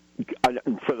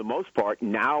for the most part,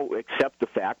 now accept the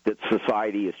fact that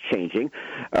society is changing,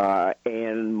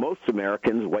 and most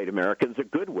Americans, white Americans, are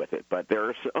good with it. But there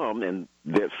are some, and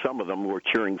some of them were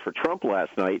cheering for Trump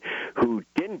last night, who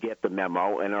didn't get the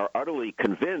memo and are utterly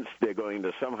convinced they're going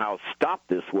to somehow stop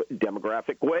this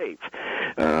demographic wave.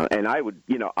 And I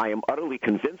am utterly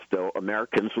convinced, though,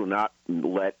 Americans will not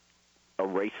let a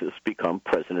racist become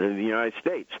president of the United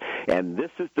States. And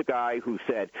this is the guy who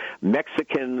said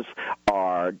Mexicans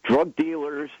are drug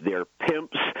dealers, they're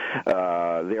pimps,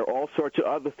 they're all sorts of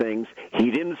other things.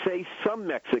 He didn't say some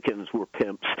Mexicans were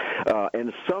pimps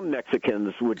and some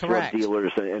Mexicans were Correct. drug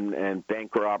dealers and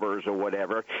bank robbers or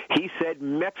whatever. He said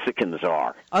Mexicans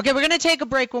are. Okay, we're going to take a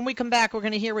break. When we come back, we're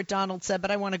going to hear what Donald said,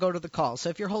 but I want to go to the call. So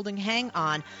if you're holding, hang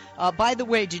on. By the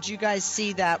way, did you guys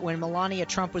see that when Melania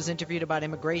Trump was interviewed about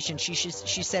immigration,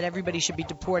 she said everybody should be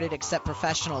deported except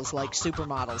professionals like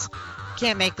supermodels.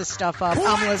 Can't make this stuff up.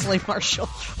 I'm Leslie Marshall.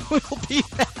 We'll be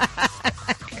back.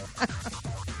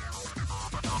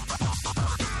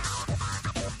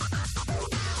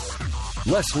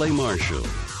 Leslie Marshall.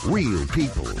 Real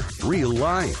people, real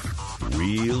life,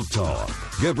 real talk.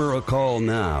 Give her a call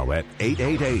now at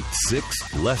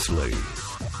 888-6-LESLIE.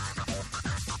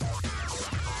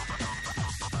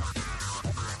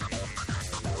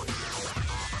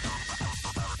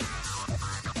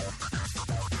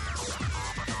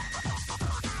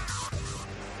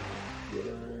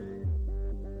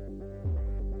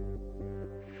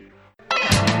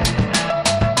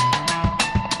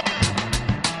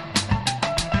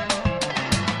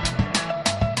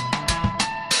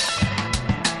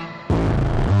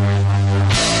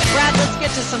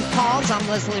 I'm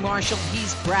Leslie Marshall.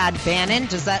 He's Brad Bannon.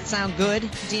 Does that sound good,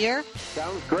 dear?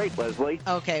 Sounds great, Leslie.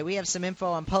 Okay, we have some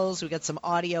info on polls. We got some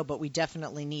audio, but we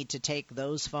definitely need to take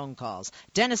those phone calls.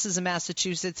 Dennis is in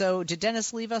Massachusetts. Oh, did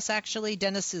Dennis leave us, actually?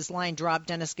 Dennis's line dropped.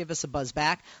 Dennis, give us a buzz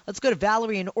back. Let's go to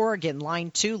Valerie in Oregon,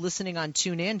 line 2, listening on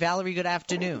TuneIn. Valerie, good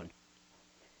afternoon.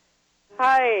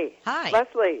 Hi. Hi.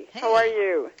 Leslie, hey. How are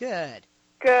you? Good.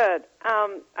 Good.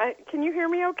 Can you hear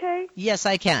me okay? Yes,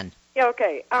 I can. Yeah,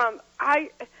 okay.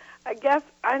 I guess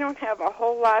I don't have a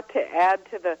whole lot to add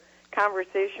to the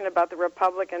conversation about the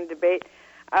Republican debate.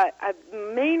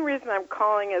 The main reason I'm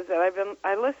calling is that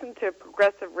I listen to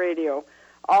progressive radio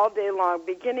all day long,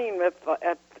 beginning with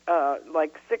at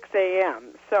like 6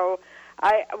 a.m. So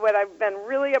what I've been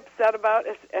really upset about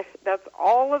is that's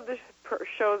all of the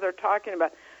shows are talking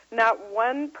about. Not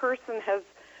one person has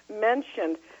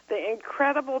mentioned the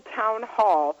incredible town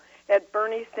hall at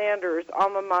Bernie Sanders'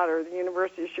 alma mater, the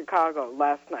University of Chicago,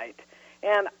 last night.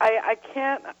 And I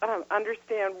can't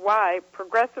understand why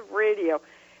progressive radio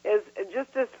is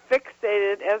just as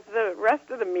fixated as the rest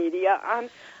of the media on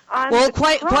well,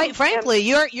 quite frankly,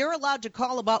 you're allowed to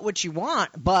call about what you want,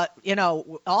 but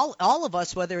all of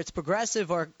us, whether it's progressive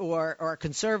or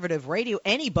conservative radio,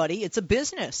 anybody, it's a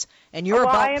business, and you're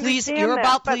about pleasing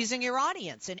your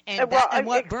audience, and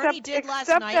what Bernie did last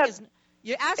night is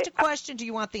you asked a question. Do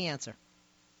you want the answer?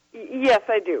 Yes,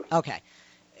 I do. Okay,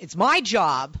 it's my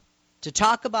job to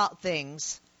talk about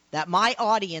things that my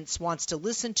audience wants to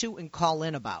listen to and call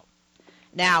in about.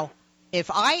 Now, if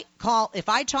I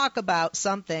talk about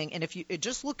something, and if you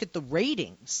just look at the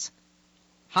ratings,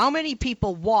 how many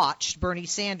people watched Bernie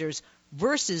Sanders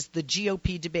versus the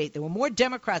GOP debate? There were more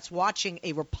Democrats watching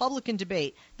a Republican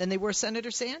debate than they were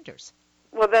Senator Sanders.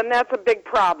 Well, then that's a big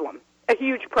problem, a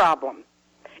huge problem.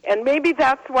 And maybe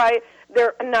that's why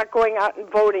they're not going out and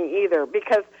voting either,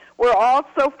 because we're all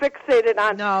so fixated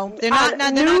on news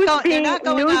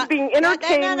being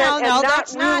entertainment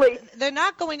They're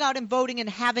not going out and voting and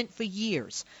haven't for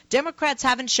years. Democrats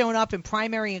haven't shown up in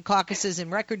primary and caucuses in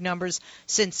record numbers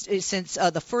since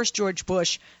the first George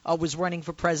Bush was running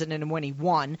for president and when he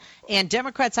won, and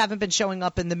Democrats haven't been showing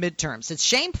up in the midterms. It's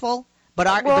shameful, but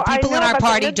the people in our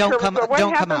party don't come out. What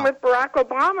happened with Barack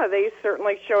Obama? They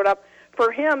certainly showed up for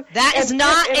him. That is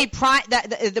not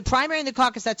the primary and the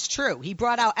caucus. That's true. He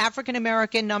brought out African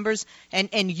American numbers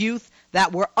and youth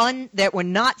that were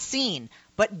not seen.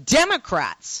 But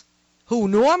Democrats who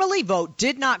normally vote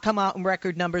did not come out in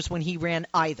record numbers when he ran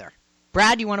either.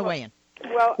 Brad, you want to weigh in?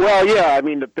 Well, yeah. I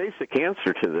mean, the basic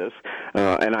answer to this,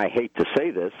 and I hate to say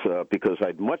this because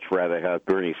I'd much rather have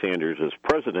Bernie Sanders as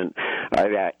president.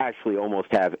 I'd actually almost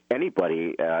have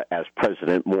anybody as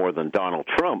president more than Donald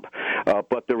Trump.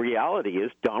 But the reality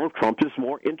is Donald Trump is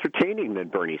more entertaining than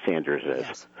Bernie Sanders is.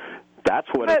 Yes. That's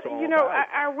what it's all about.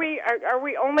 Are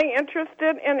we only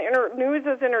interested in news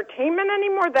as entertainment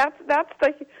anymore? That's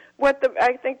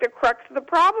I think the crux of the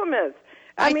problem is.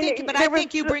 I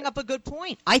think you bring up a good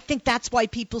point. I think that's why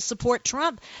people support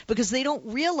Trump, because they don't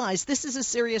realize this is a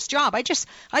serious job. I just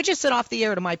said off the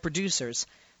air to my producers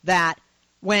that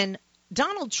when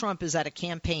Donald Trump is at a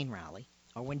campaign rally,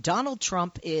 or when Donald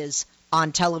Trump is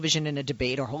on television in a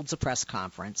debate or holds a press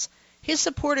conference, his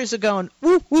supporters are going,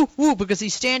 woo, woo, woo, because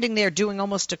he's standing there doing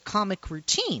almost a comic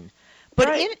routine. But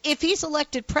if he's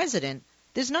elected president,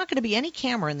 there's not going to be any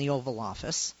camera in the Oval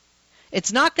Office.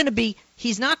 He's not going to be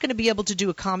able to do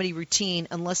a comedy routine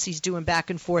unless he's doing back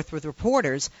and forth with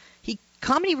reporters.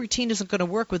 Comedy routine isn't going to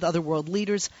work with other world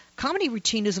leaders. Comedy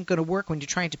routine isn't going to work when you're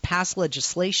trying to pass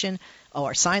legislation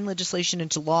or sign legislation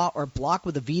into law or block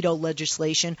with a veto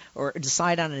legislation or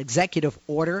decide on an executive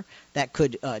order that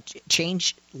could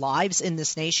change lives in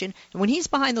this nation. And when he's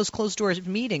behind those closed-door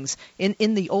meetings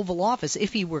in the Oval Office,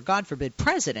 if he were, God forbid,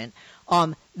 president,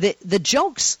 the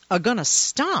jokes are going to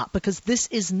stop, because this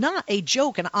is not a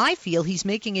joke. And I feel he's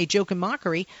making a joke and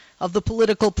mockery of the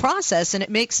political process, and it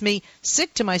makes me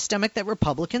sick to my stomach that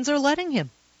Republicans are letting him.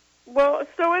 Well,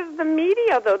 so is the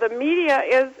media, though. The media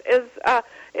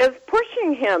is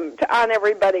pushing him on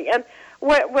everybody. And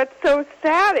what's so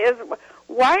sad is,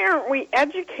 why aren't we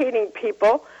educating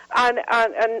people on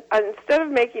instead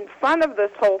of making fun of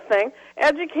this whole thing,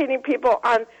 educating people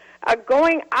on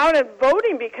going out and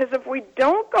voting? Because if we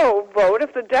don't go vote,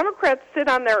 if the Democrats sit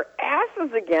on their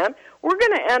asses again, we're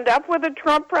going to end up with a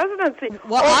Trump presidency.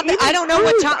 Well, I don't know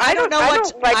what time. I don't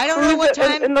know what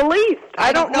time in the least.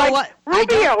 I don't know like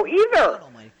Rubio either.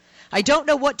 I don't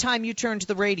know what time you turned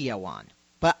the radio on,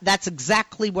 but that's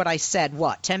exactly what I said.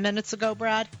 10 minutes ago,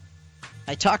 Brad?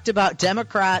 I talked about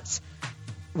Democrats.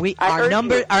 Our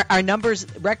numbers.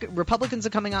 Republicans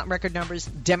are coming out in record numbers.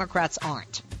 Democrats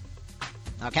aren't.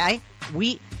 Okay,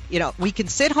 we can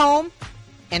sit home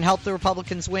and help the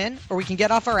Republicans win, or we can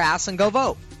get off our ass and go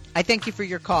vote. I thank you for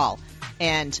your call,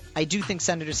 and I do think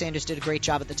Senator Sanders did a great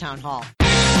job at the town hall.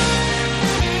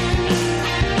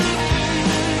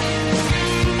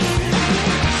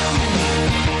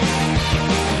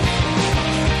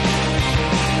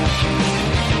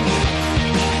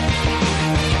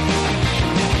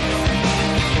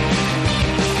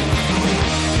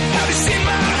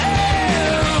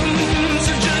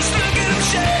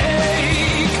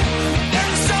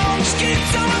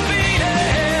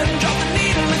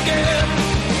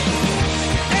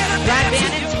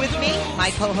 My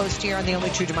co-host here on the only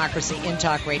true democracy in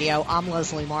talk radio. I'm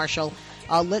Leslie Marshall.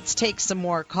 Let's take some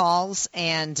more calls,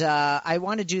 and I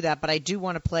want to do that, but I do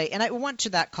want to play, and I want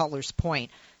to that caller's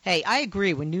point. Hey, I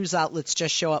agree when news outlets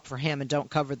just show up for him and don't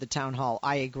cover the town hall.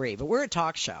 I agree, but we're a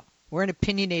talk show. We're an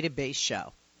opinionated-based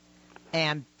show.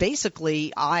 And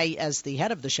basically, I, as the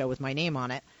head of the show with my name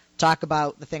on it, talk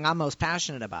about the thing I'm most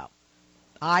passionate about.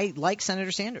 I like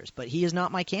Senator Sanders, but he is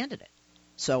not my candidate.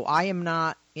 So I am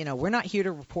not, we're not here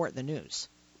to report the news.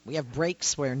 We have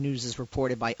breaks where news is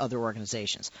reported by other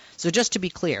organizations. So just to be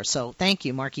clear, so thank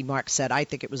you. Marky Mark said, I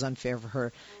think it was unfair for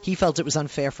her. He felt it was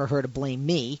unfair for her to blame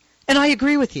me. And I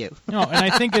agree with you. No, and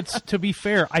I think it's, to be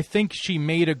fair, I think she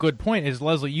made a good point, as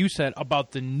Leslie, you said,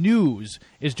 about the news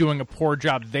is doing a poor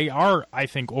job. They are, I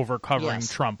think, over-covering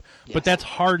Trump. Yes. But that's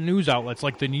hard news outlets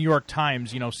like the New York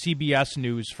Times, CBS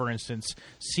News, for instance,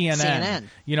 CNN.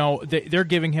 They're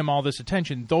giving him all this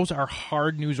attention. Those are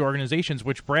hard news organizations,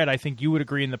 which, Brad, I think you would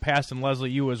agree in the past, and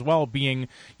Leslie, you as well, being,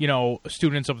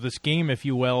 students of this game, if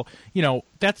you will.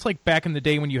 That's like back in the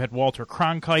day when you had Walter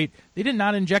Cronkite. They did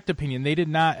not inject opinion. They did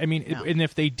not, and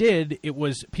if they did, it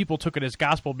was, people took it as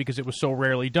gospel because it was so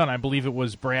rarely done. I believe it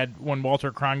was, Brad, when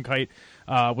Walter Cronkite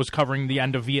was covering the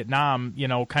end of Vietnam,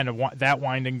 kind of that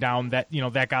winding down, that,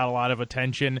 that got a lot of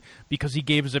attention because he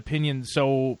gave his opinion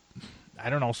so, I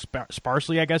don't know,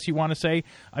 sparsely, I guess you want to say.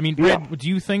 Brad, do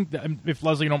you think, if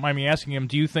Leslie don't mind me asking him,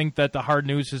 do you think that the hard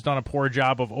news has done a poor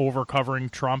job of over-covering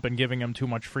Trump and giving him too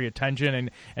much free attention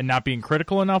and not being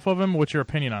critical enough of him? What's your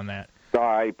opinion on that?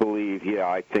 I believe,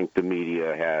 I think the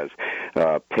media has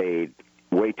paid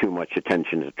way too much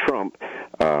attention to Trump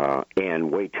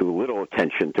and way too little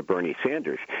attention to Bernie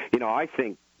Sanders. I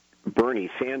think Bernie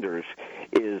Sanders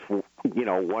is,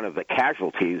 one of the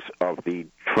casualties of the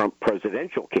Trump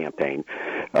presidential campaign.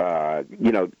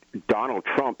 Donald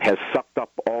Trump has sucked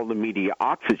up all the media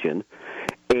oxygen,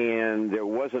 and there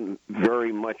wasn't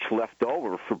very much left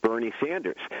over for Bernie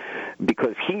Sanders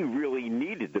because he really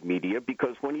needed the media,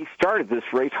 because when he started this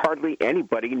race, hardly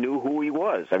anybody knew who he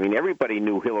was. Everybody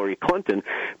knew Hillary Clinton,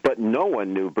 but no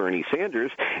one knew Bernie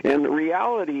Sanders. And the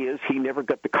reality is he never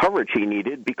got the coverage he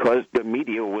needed because the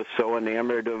media was so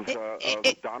enamored of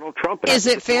Donald Trump. Is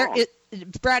it fair,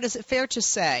 Brad, is it fair to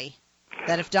say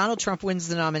that if Donald Trump wins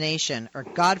the nomination, or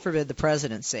God forbid the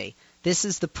presidency, This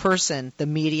is the person the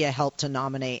media helped to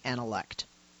nominate and elect.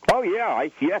 Oh, yeah.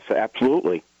 Yes,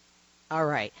 absolutely. All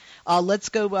right. Let's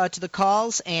go to the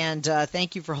calls, and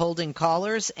thank you for holding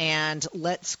callers. And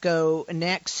let's go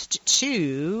next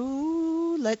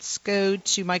to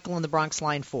Michael on the Bronx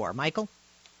line 4. Michael?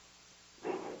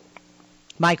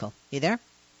 Michael, you there?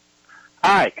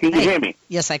 Hi, can you hear me?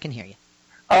 Yes, I can hear you.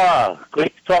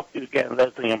 Great to talk to you again,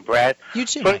 Leslie and Brad. You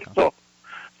too, Michael.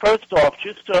 First off,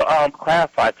 just to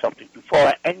clarify something,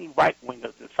 before any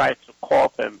right-winger decides to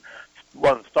call him,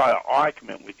 want to start an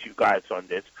argument with you guys on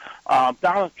this,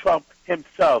 Donald Trump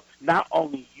himself not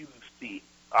only used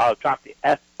dropped the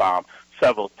F-bomb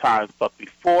several times, but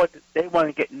before they want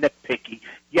to get nitpicky,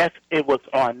 yes, it was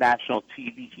on national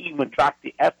TV. He even dropped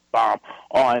the F-bomb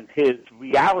on his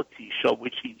reality show,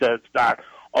 which he does not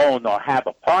own or have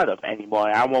a part of anymore.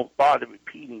 I won't bother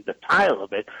repeating the title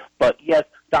of it, but yes,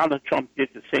 Donald Trump did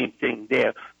the same thing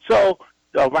there. So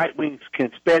the right wings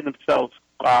can spare themselves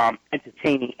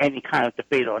entertaining any kind of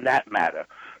debate on that matter.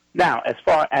 Now, as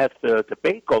far as the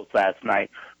debate goes last night,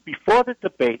 before the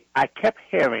debate, I kept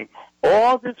hearing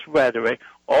all this rhetoric,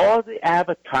 all the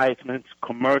advertisements,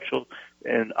 commercials,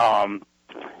 and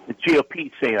the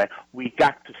GOP saying, like, we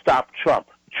got to stop Trump.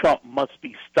 Trump must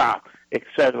be stopped, et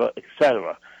cetera,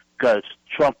 because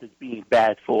Trump is being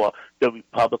bad for the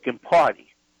Republican Party.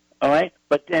 All right?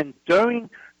 But then during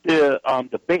the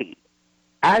debate,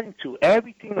 adding to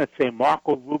everything that, say,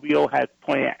 Marco Rubio has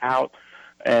pointed out,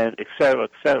 and et cetera,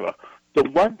 the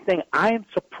one thing I am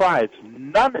surprised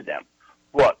none of them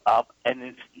brought up, and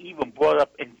it's even brought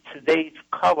up in today's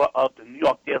cover of the New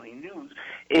York Daily News,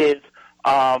 is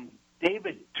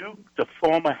David Duke, the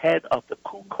former head of the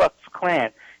Ku Klux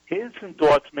Klan, his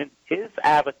endorsement, his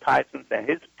advertisements, and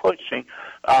his pushing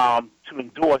to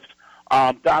endorse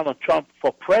Donald Trump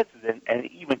for president and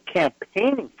even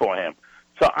campaigning for him.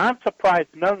 So I'm surprised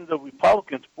none of the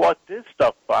Republicans brought this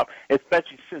stuff up,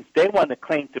 especially since they want to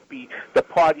claim to be the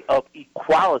party of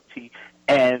equality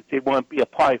and they want to be a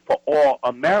party for all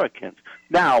Americans.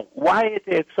 Now, why are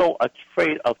they so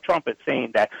afraid of Trump and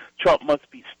saying that Trump must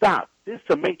be stopped? This is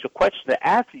a major question to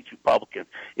ask these Republicans.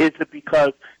 Is it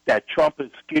because that Trump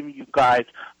is giving you guys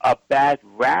a bad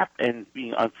rap and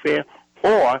being unfair,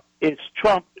 or is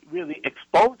Trump really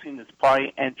exposing this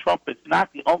party, and Trump is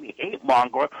not the only hate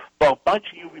monger, but a bunch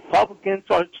of you Republicans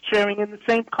are sharing in the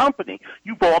same company?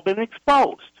 You've all been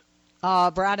exposed.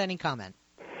 Brad, any comment?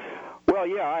 Well,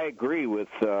 yeah, I agree with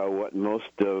what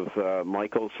most of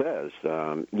Michael says.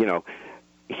 Trump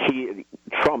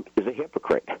is a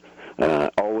hypocrite.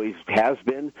 Always has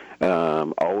been,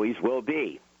 always will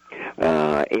be.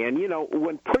 And,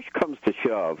 when push comes to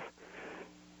shove,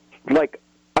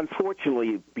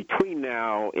 unfortunately, between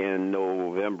now and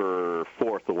November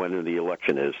 4th, or when the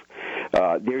election is,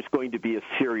 there's going to be a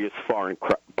serious foreign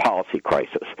policy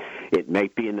crisis. It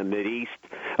might be in the Mideast.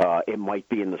 It might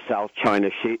be in the South China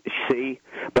Sea.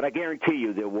 But I guarantee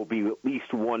you there will be at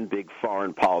least one big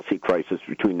foreign policy crisis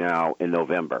between now and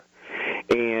November.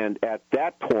 And at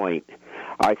that point,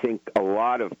 I think a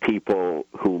lot of people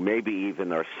who maybe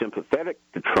even are sympathetic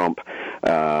to Trump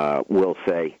will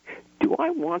say, do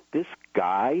I want this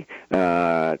guy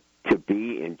to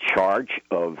be in charge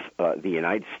of the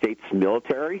United States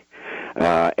military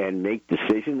and make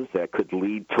decisions that could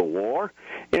lead to war?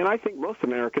 And I think most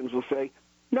Americans will say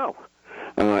no.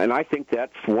 And I think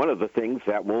that's one of the things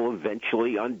that will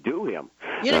eventually undo him.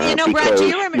 Brad, do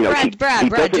you remember?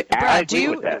 Brad, do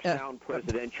you sound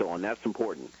presidential, and that's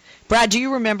important. Brad, do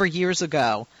you remember years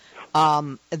ago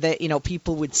that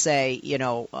people would say,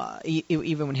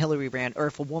 even when Hillary ran, or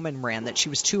if a woman ran, that she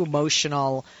was too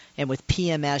emotional, and with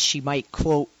PMS she might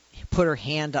quote put her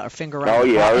hand or finger on the button.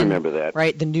 Oh yeah, I remember that.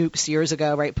 Right, the nukes years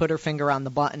ago, right? Put her finger on the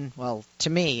button. Well, to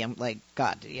me, I'm like,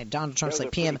 God, yeah, Donald Trump's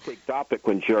like PM. That was a big topic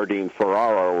when Jardine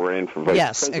Ferraro ran for vice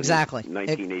president. Exactly. In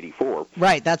 1984.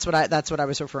 Right, that's what I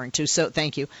was referring to. So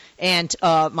thank you. And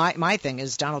my thing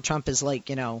is Donald Trump is like,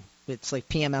 it's like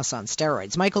PMS on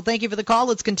steroids. Michael, thank you for the call.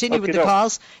 Let's continue with the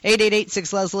calls.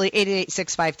 888-6-LESLIE,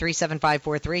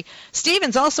 888-653-7543.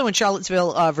 Stephen's also in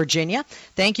Charlottesville, Virginia.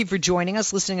 Thank you for joining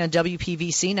us, listening on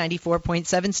WPVC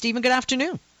 94.7. Stephen, good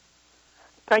afternoon.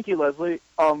 Thank you, Leslie.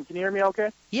 Can you hear me okay?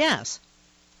 Yes.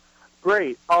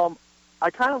 Great. I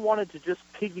kind of wanted to just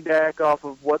piggyback off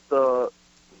of what the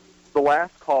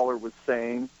last caller was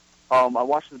saying. I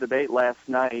watched the debate last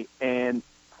night, and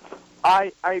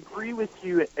I agree with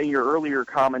you in your earlier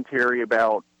commentary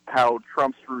about how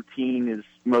Trump's routine is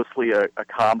mostly a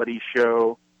comedy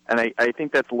show, and I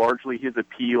think that's largely his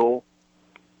appeal,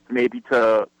 maybe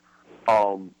to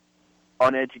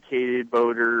uneducated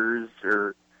voters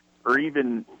or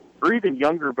even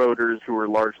younger voters who are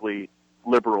largely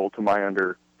liberal to my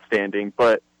understanding.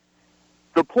 But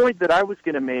the point that I was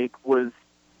going to make was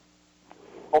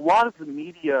a lot of the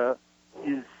media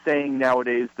is saying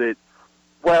nowadays that,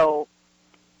 well,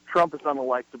 Trump is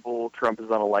unelectable,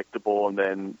 and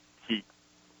then he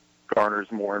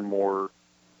garners more and more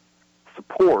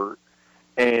support.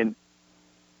 And,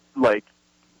 like,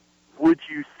 would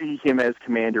you see him as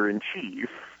commander-in-chief?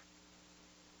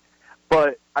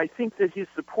 But I think that his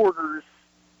supporters,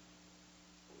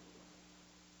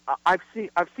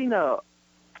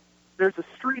 there's a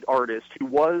street artist who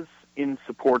was in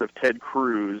support of Ted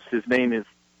Cruz. His name is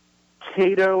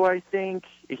Cato, I think.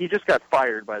 He just got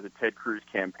fired by the Ted Cruz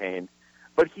campaign.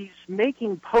 But he's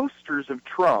making posters of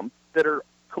Trump that are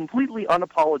completely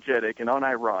unapologetic and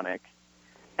unironic,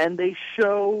 and they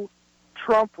show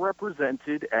Trump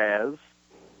represented as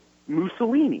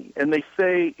Mussolini, and they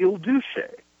say Il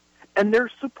Duce. And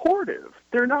they're supportive.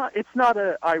 It's not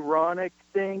an ironic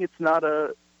thing. It's not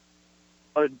a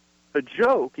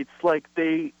joke. It's like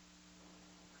they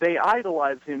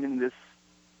idolize him in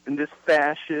this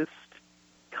fascist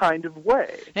kind of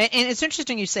way. And it's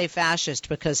interesting you say fascist,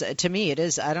 because to me it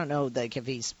is. I don't know if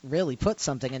he's really put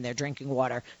something in their drinking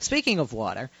water. Speaking of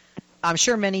water, I'm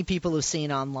sure many people have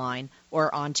seen online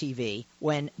or on TV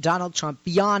when Donald Trump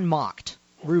beyond mocked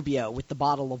Rubio with the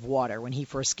bottle of water when he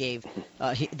first gave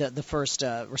the first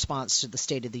response to the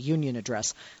State of the Union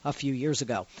address a few years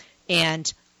ago.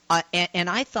 And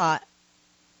I thought,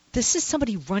 this is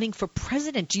somebody running for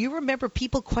president. Do you remember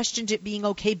people questioned it being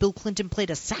okay Bill Clinton played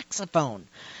a saxophone?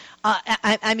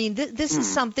 I mean, this is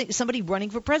somebody running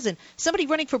for president. Somebody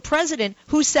running for president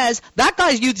who says, that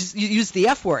guy used the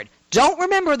F word. Don't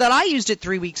remember that I used it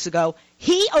 3 weeks ago.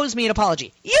 He owes me an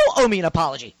apology. You owe me an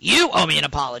apology. You owe me an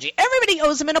apology. Everybody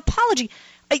owes him an apology.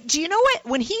 Do you know what?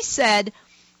 When he said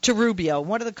to Rubio,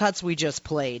 one of the cuts we just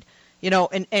played,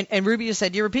 and Rubio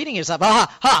said, "You're repeating yourself."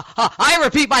 I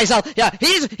repeat myself. Yeah,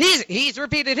 he's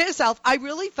repeated himself. I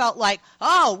really felt like,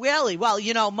 oh, really? Well,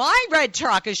 my red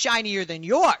truck is shinier than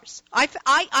yours. I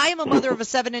am a mother of a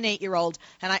 7- and 8-year-old,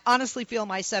 and I honestly feel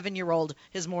my 7-year-old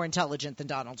is more intelligent than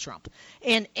Donald Trump.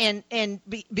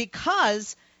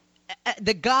 Because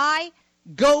the guy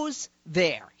goes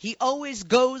there. He always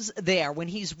goes there when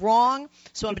he's wrong.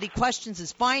 Somebody questions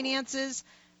his finances,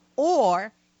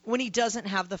 or when he doesn't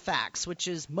have the facts, which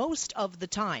is most of the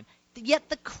time. Yet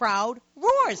the crowd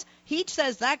roars. He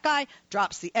says that guy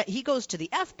he goes to the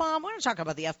F-bomb. We're not talking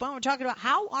about the F-bomb. We're talking about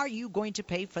how are you going to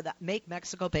pay for that, make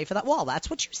Mexico pay for that wall. That's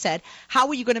what you said. How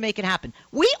are you going to make it happen?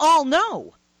 We all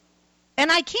know.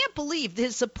 And I can't believe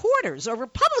his supporters or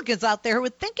Republicans out there who are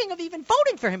thinking of even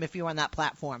voting for him if you're on that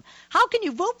platform. How can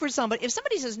you vote for somebody? If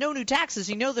somebody says no new taxes,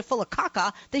 they're full of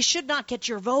caca, they should not get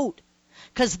your vote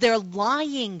because they're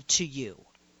lying to you.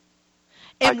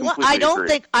 And I don't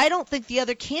think the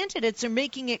other candidates are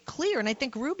making it clear, and I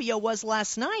think Rubio was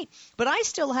last night. But I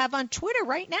still have on Twitter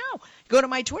right now. Go to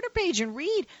my Twitter page and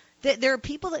read that there are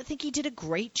people that think he did a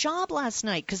great job last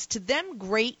night, because to them,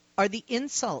 great are the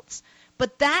insults.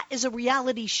 But that is a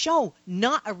reality show,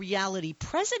 not a reality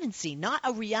presidency, not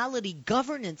a reality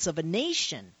governance of a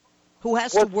nation who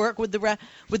has to work with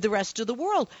the rest of the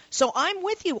world. So I'm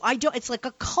with you. It's like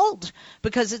a cult,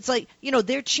 because it's like,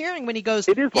 they're cheering when he goes,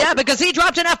 because he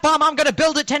dropped an F-bomb, I'm going to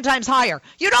build it 10 times higher.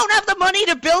 You don't have the money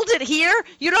to build it here.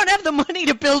 You don't have the money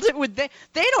to build it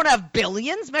they don't have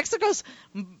billions. Mexico's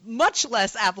much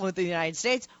less affluent than the United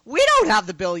States. We don't have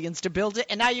the billions to build it,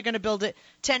 and now you're going to build it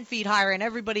 10 feet higher, and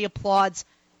everybody applauds.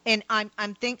 And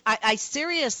I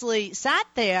seriously sat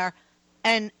there,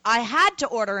 and I had to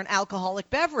order an alcoholic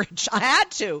beverage. I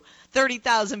had to.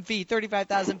 30,000 feet,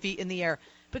 35,000 feet in the air.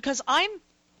 Because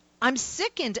I'm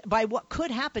sickened by what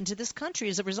could happen to this country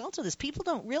as a result of this. People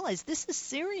don't realize this is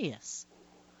serious.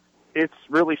 It's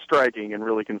really striking and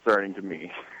really concerning to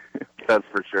me. That's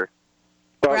for sure.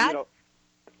 Brad?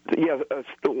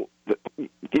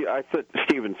 I thought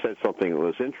Stephen said something that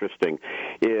was interesting.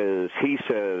 He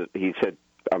said,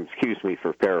 excuse me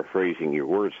for paraphrasing your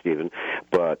words, Stephen,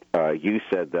 but you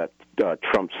said that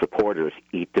Trump supporters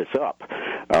eat this up.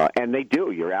 And they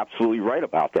do. You're absolutely right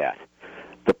about that.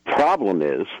 The problem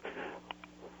is,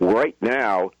 right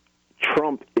now,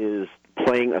 Trump is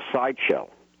playing a sideshow.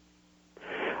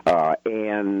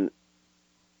 And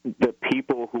the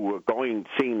people who are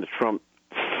seeing the Trump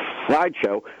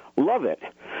sideshow love it.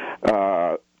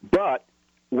 But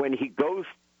when he goes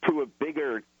to a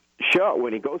bigger show,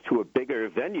 when he goes to a bigger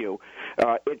venue,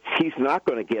 he's not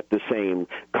going to get the same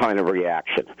kind of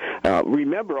reaction.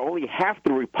 Remember, only half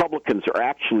the Republicans are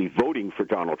actually voting for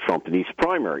Donald Trump in these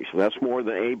primaries. So that's more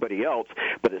than anybody else,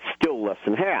 but it's still less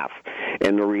than half.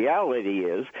 And the reality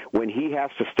is, when he has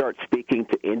to start speaking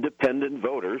to independent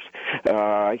voters,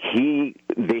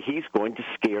 he's going to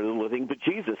scare the living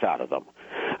bejesus out of them.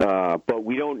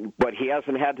 But he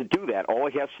hasn't had to do that. All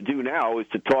he has to do now is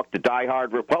to talk to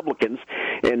diehard Republicans,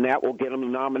 and that will get him the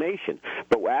nomination.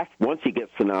 But once he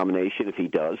gets the nomination, if he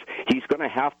does, he's going to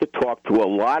have to talk to a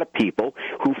lot of people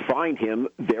who find him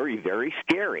very, very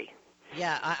scary.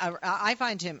 Yeah, I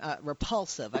find him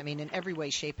repulsive. I mean, in every way,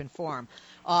 shape, and form.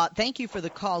 Thank you for the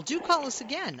call. Do call us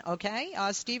again, okay?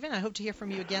 Stephen, I hope to hear from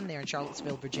you again there in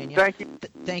Charlottesville, Virginia. Thank you.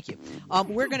 Thank you.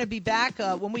 We're going to be back.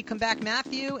 When we come back,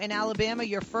 Matthew in Alabama,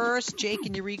 you're first. Jake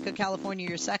in Eureka, California,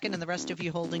 you're second. And the rest of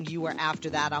you holding, you are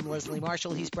after that. I'm Leslie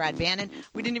Marshall. He's Brad Bannon.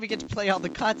 We didn't even get to play all the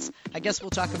cuts. I guess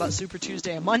we'll talk about Super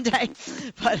Tuesday on Monday.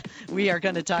 But we are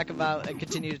going to talk about and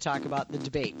continue to talk about the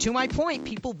debate. To my point,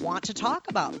 people want to talk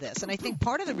about this. And I think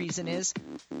part of the reason is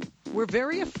we're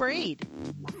very afraid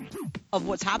of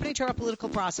what's happening to our political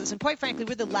process, and quite frankly,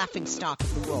 we're the laughingstock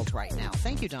of the world right now.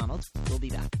 Thank you, Donald. We'll be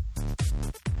back.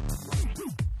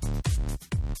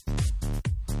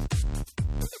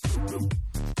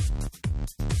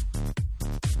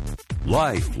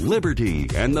 Life, liberty,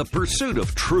 and the pursuit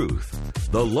of truth.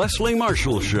 The Leslie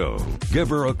Marshall Show. Give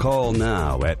her a call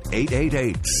now at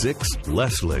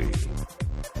 888-6-LESLIE.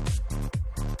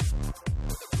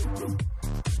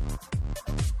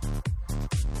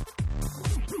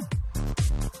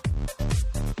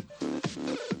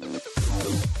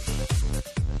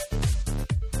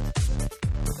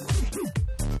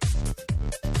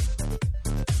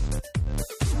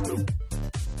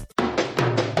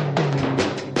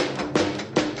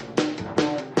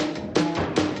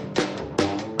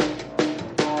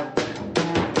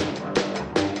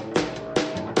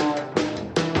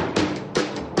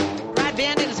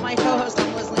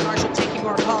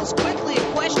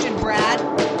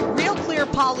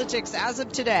 As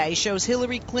of today, shows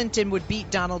Hillary Clinton would beat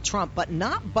Donald Trump, but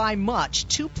not by much,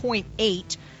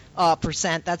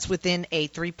 2.8%. That's within a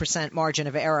 3% margin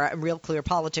of error. And Real Clear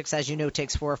Politics, as you know,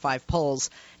 takes 4 or 5 polls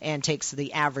and takes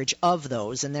the average of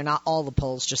those. And they're not all the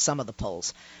polls, just some of the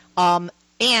polls.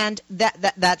 And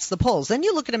that's the polls. Then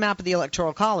you look at a map of the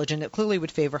Electoral College, and it clearly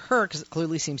would favor her because it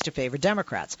clearly seems to favor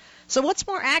Democrats. So what's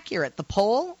more accurate, the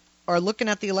poll or looking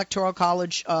at the Electoral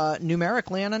College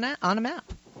numerically on a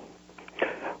map?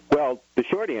 Well, the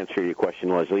short answer to your question,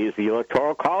 Leslie, is the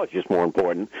Electoral College is more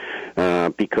important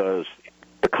because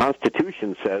the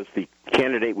Constitution says the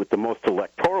candidate with the most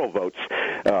electoral votes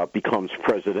becomes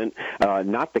president,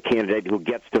 not the candidate who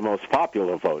gets the most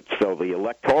popular votes. So the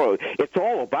electoral, it's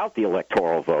all about the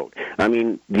electoral vote. I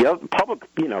mean, the other public,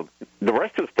 the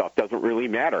rest of the stuff doesn't really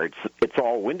matter. It's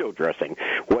all window dressing.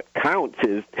 What counts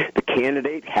is the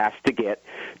candidate has to get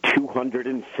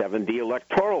 270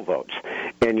 electoral votes.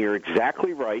 And you're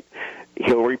exactly right.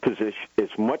 Hillary is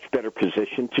much better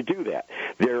positioned to do that.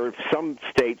 There are some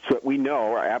states that we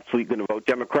know are absolutely going to vote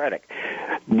Democratic.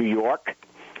 New York,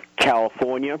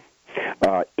 California,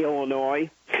 Illinois,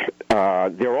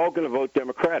 they're all going to vote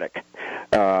Democratic.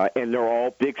 And they're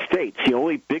all big states. The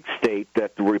only big state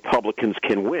that the Republicans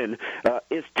can win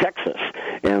is Texas.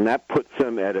 And that puts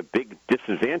them at a big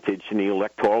disadvantage in the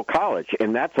Electoral College.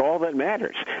 And that's all that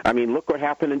matters. I mean, look what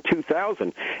happened in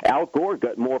 2000. Al Gore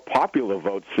got more popular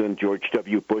votes than George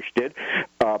W. Bush did,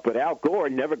 but Al Gore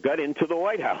never got into the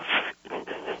White House.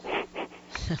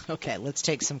 Okay, let's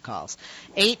take some calls.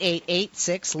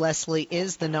 888-6-LESLIE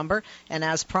is the number. And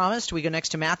as promised, we go next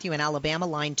to Matthew in Alabama,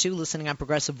 line 2, listening on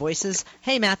Progressive Voices.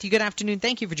 Hey, Matthew, good afternoon.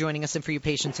 Thank you for joining us and for your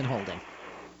patience in holding.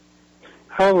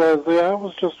 Hi, Leslie. I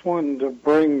was just wanting to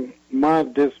bring my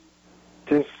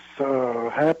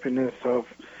happiness of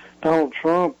Donald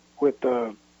Trump with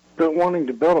wanting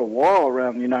to build a wall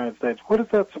around the United States. What is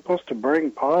that supposed to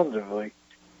bring positively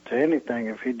to anything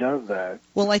if he does that?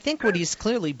 Well, I think what he's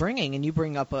clearly bringing, and you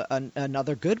bring up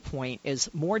another good point,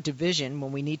 is more division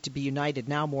when we need to be united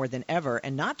now more than ever,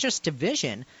 and not just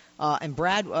division. And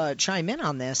Brad, chime in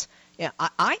on this. Yeah,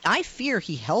 I fear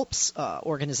he helps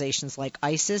organizations like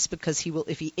ISIS because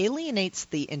if he alienates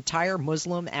the entire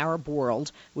Muslim Arab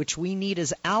world, which we need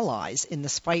as allies in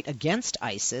this fight against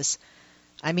ISIS.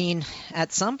 I mean,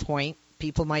 at some point,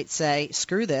 people might say,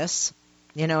 "Screw this."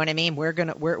 You know what I mean? We're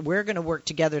gonna work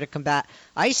together to combat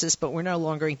ISIS, but we're no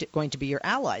longer going to be your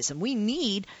allies. And we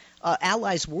need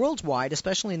allies worldwide,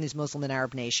 especially in these Muslim and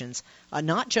Arab nations,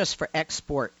 not just for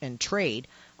export and trade,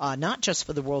 not just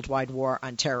for the worldwide war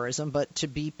on terrorism, but to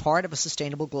be part of a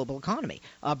sustainable global economy.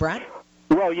 Brad?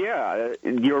 Well, yeah,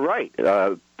 you're right.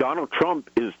 Donald Trump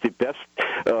is the best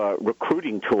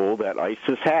recruiting tool that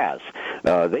ISIS has.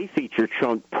 They feature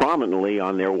Trump prominently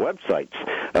on their websites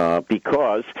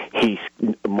because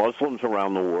Muslims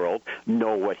around the world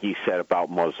know what he said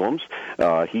about Muslims.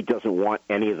 He doesn't want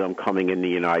any of them coming in the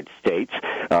United States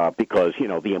because,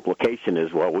 the implication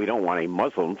is, well, we don't want any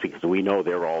Muslims because we know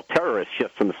they're all terrorists,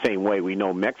 just in the same way we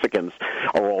know Mexicans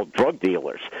are all drug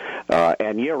dealers.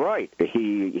 And you're right.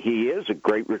 He is a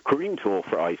great recruiting tool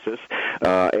for ISIS.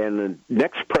 And the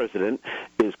next president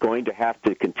is going to have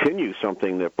to continue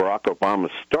something that Barack Obama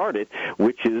started,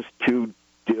 which is to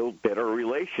build better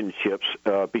relationships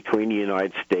between the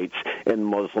United States and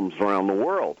Muslims around the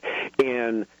world.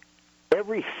 And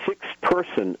every sixth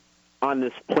person on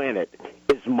this planet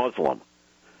is Muslim.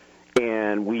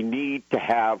 And we need to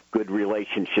have good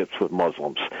relationships with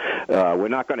Muslims. We're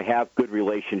not going to have good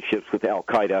relationships with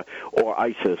Al-Qaeda or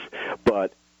ISIS,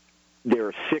 but there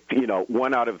are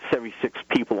 1 out of 76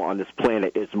 people on this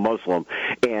planet is Muslim,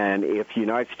 and if the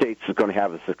United States is going to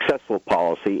have a successful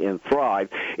policy and thrive,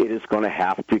 it is going to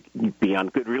have to be on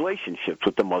good relationships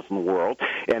with the Muslim world,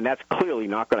 and that's clearly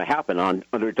not going to happen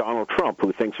under Donald Trump,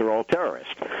 who thinks they're all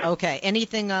terrorists. Okay.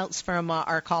 Anything else from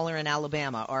our caller in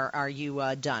Alabama, or are you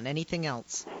done? Anything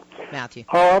else, Matthew?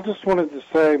 Oh, I just wanted to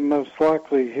say most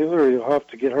likely Hillary will have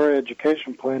to get her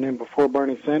education plan in before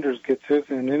Bernie Sanders gets his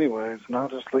in anyways, and I'll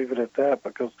just leave it at that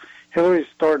because Hillary's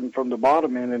starting from the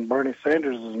bottom end and Bernie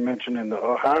Sanders is mentioning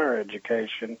the higher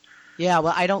education. Yeah,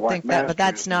 well, I don't think that, but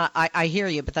that's not, I hear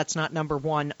you, but that's not number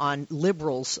one on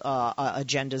liberals'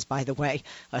 agendas, by the way,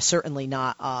 certainly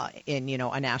not in,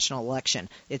 a national election.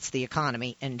 It's the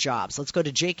economy and jobs. Let's go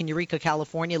to Jake in Eureka,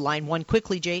 California, line 1.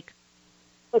 Quickly, Jake.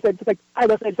 I'd just like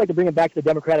to bring it back to the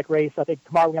Democratic race. I think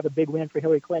tomorrow we have a big win for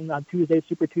Hillary Clinton. On Tuesday,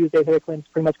 Super Tuesday, Hillary Clinton's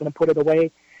pretty much going to put it away.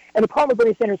 And the problem with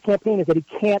Bernie Sanders' campaign is that he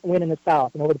can't win in the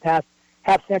South. And over the past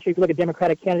half century, if you look at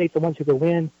Democratic candidates, the ones who could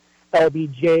win, that would be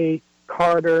Jay,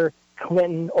 Carter,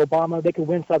 Clinton, Obama. They could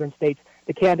win southern states.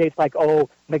 The candidates like,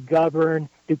 McGovern,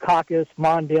 Dukakis,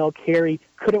 Mondale, Kerry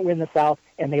couldn't win the South,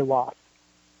 and they lost.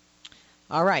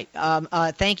 All right.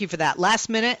 Thank you for that. Last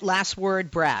minute, last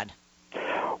word, Brad.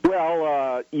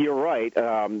 Well, you're right.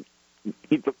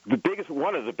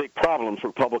 One of the big problems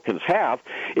Republicans have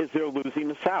is they're losing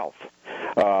the South.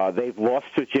 They've lost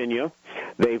Virginia.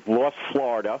 They've lost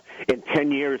Florida. In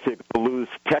 10 years, they're going to lose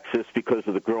Texas because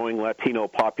of the growing Latino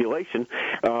population.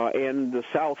 And the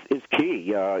South is key.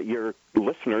 Your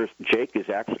listener, Jake, is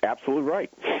absolutely right.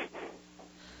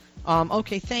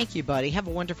 Okay, thank you, buddy. Have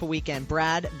a wonderful weekend.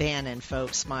 Brad Bannon,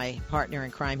 folks, my partner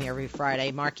in crime here every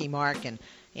Friday. Marky Mark and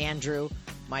Andrew,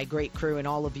 my great crew, and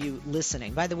all of you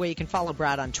listening. By the way, you can follow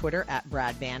Brad on Twitter at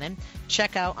Brad Bannon.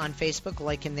 Check out on Facebook,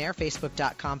 like him there,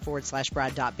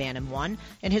 facebook.com/Brad.Bannon1.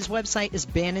 And his website is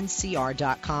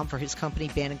BannonCR.com for his company,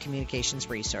 Bannon Communications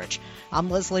Research. I'm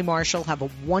Leslie Marshall. Have a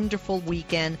wonderful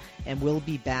weekend, and we'll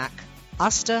be back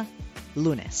hasta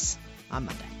lunes on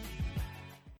Monday.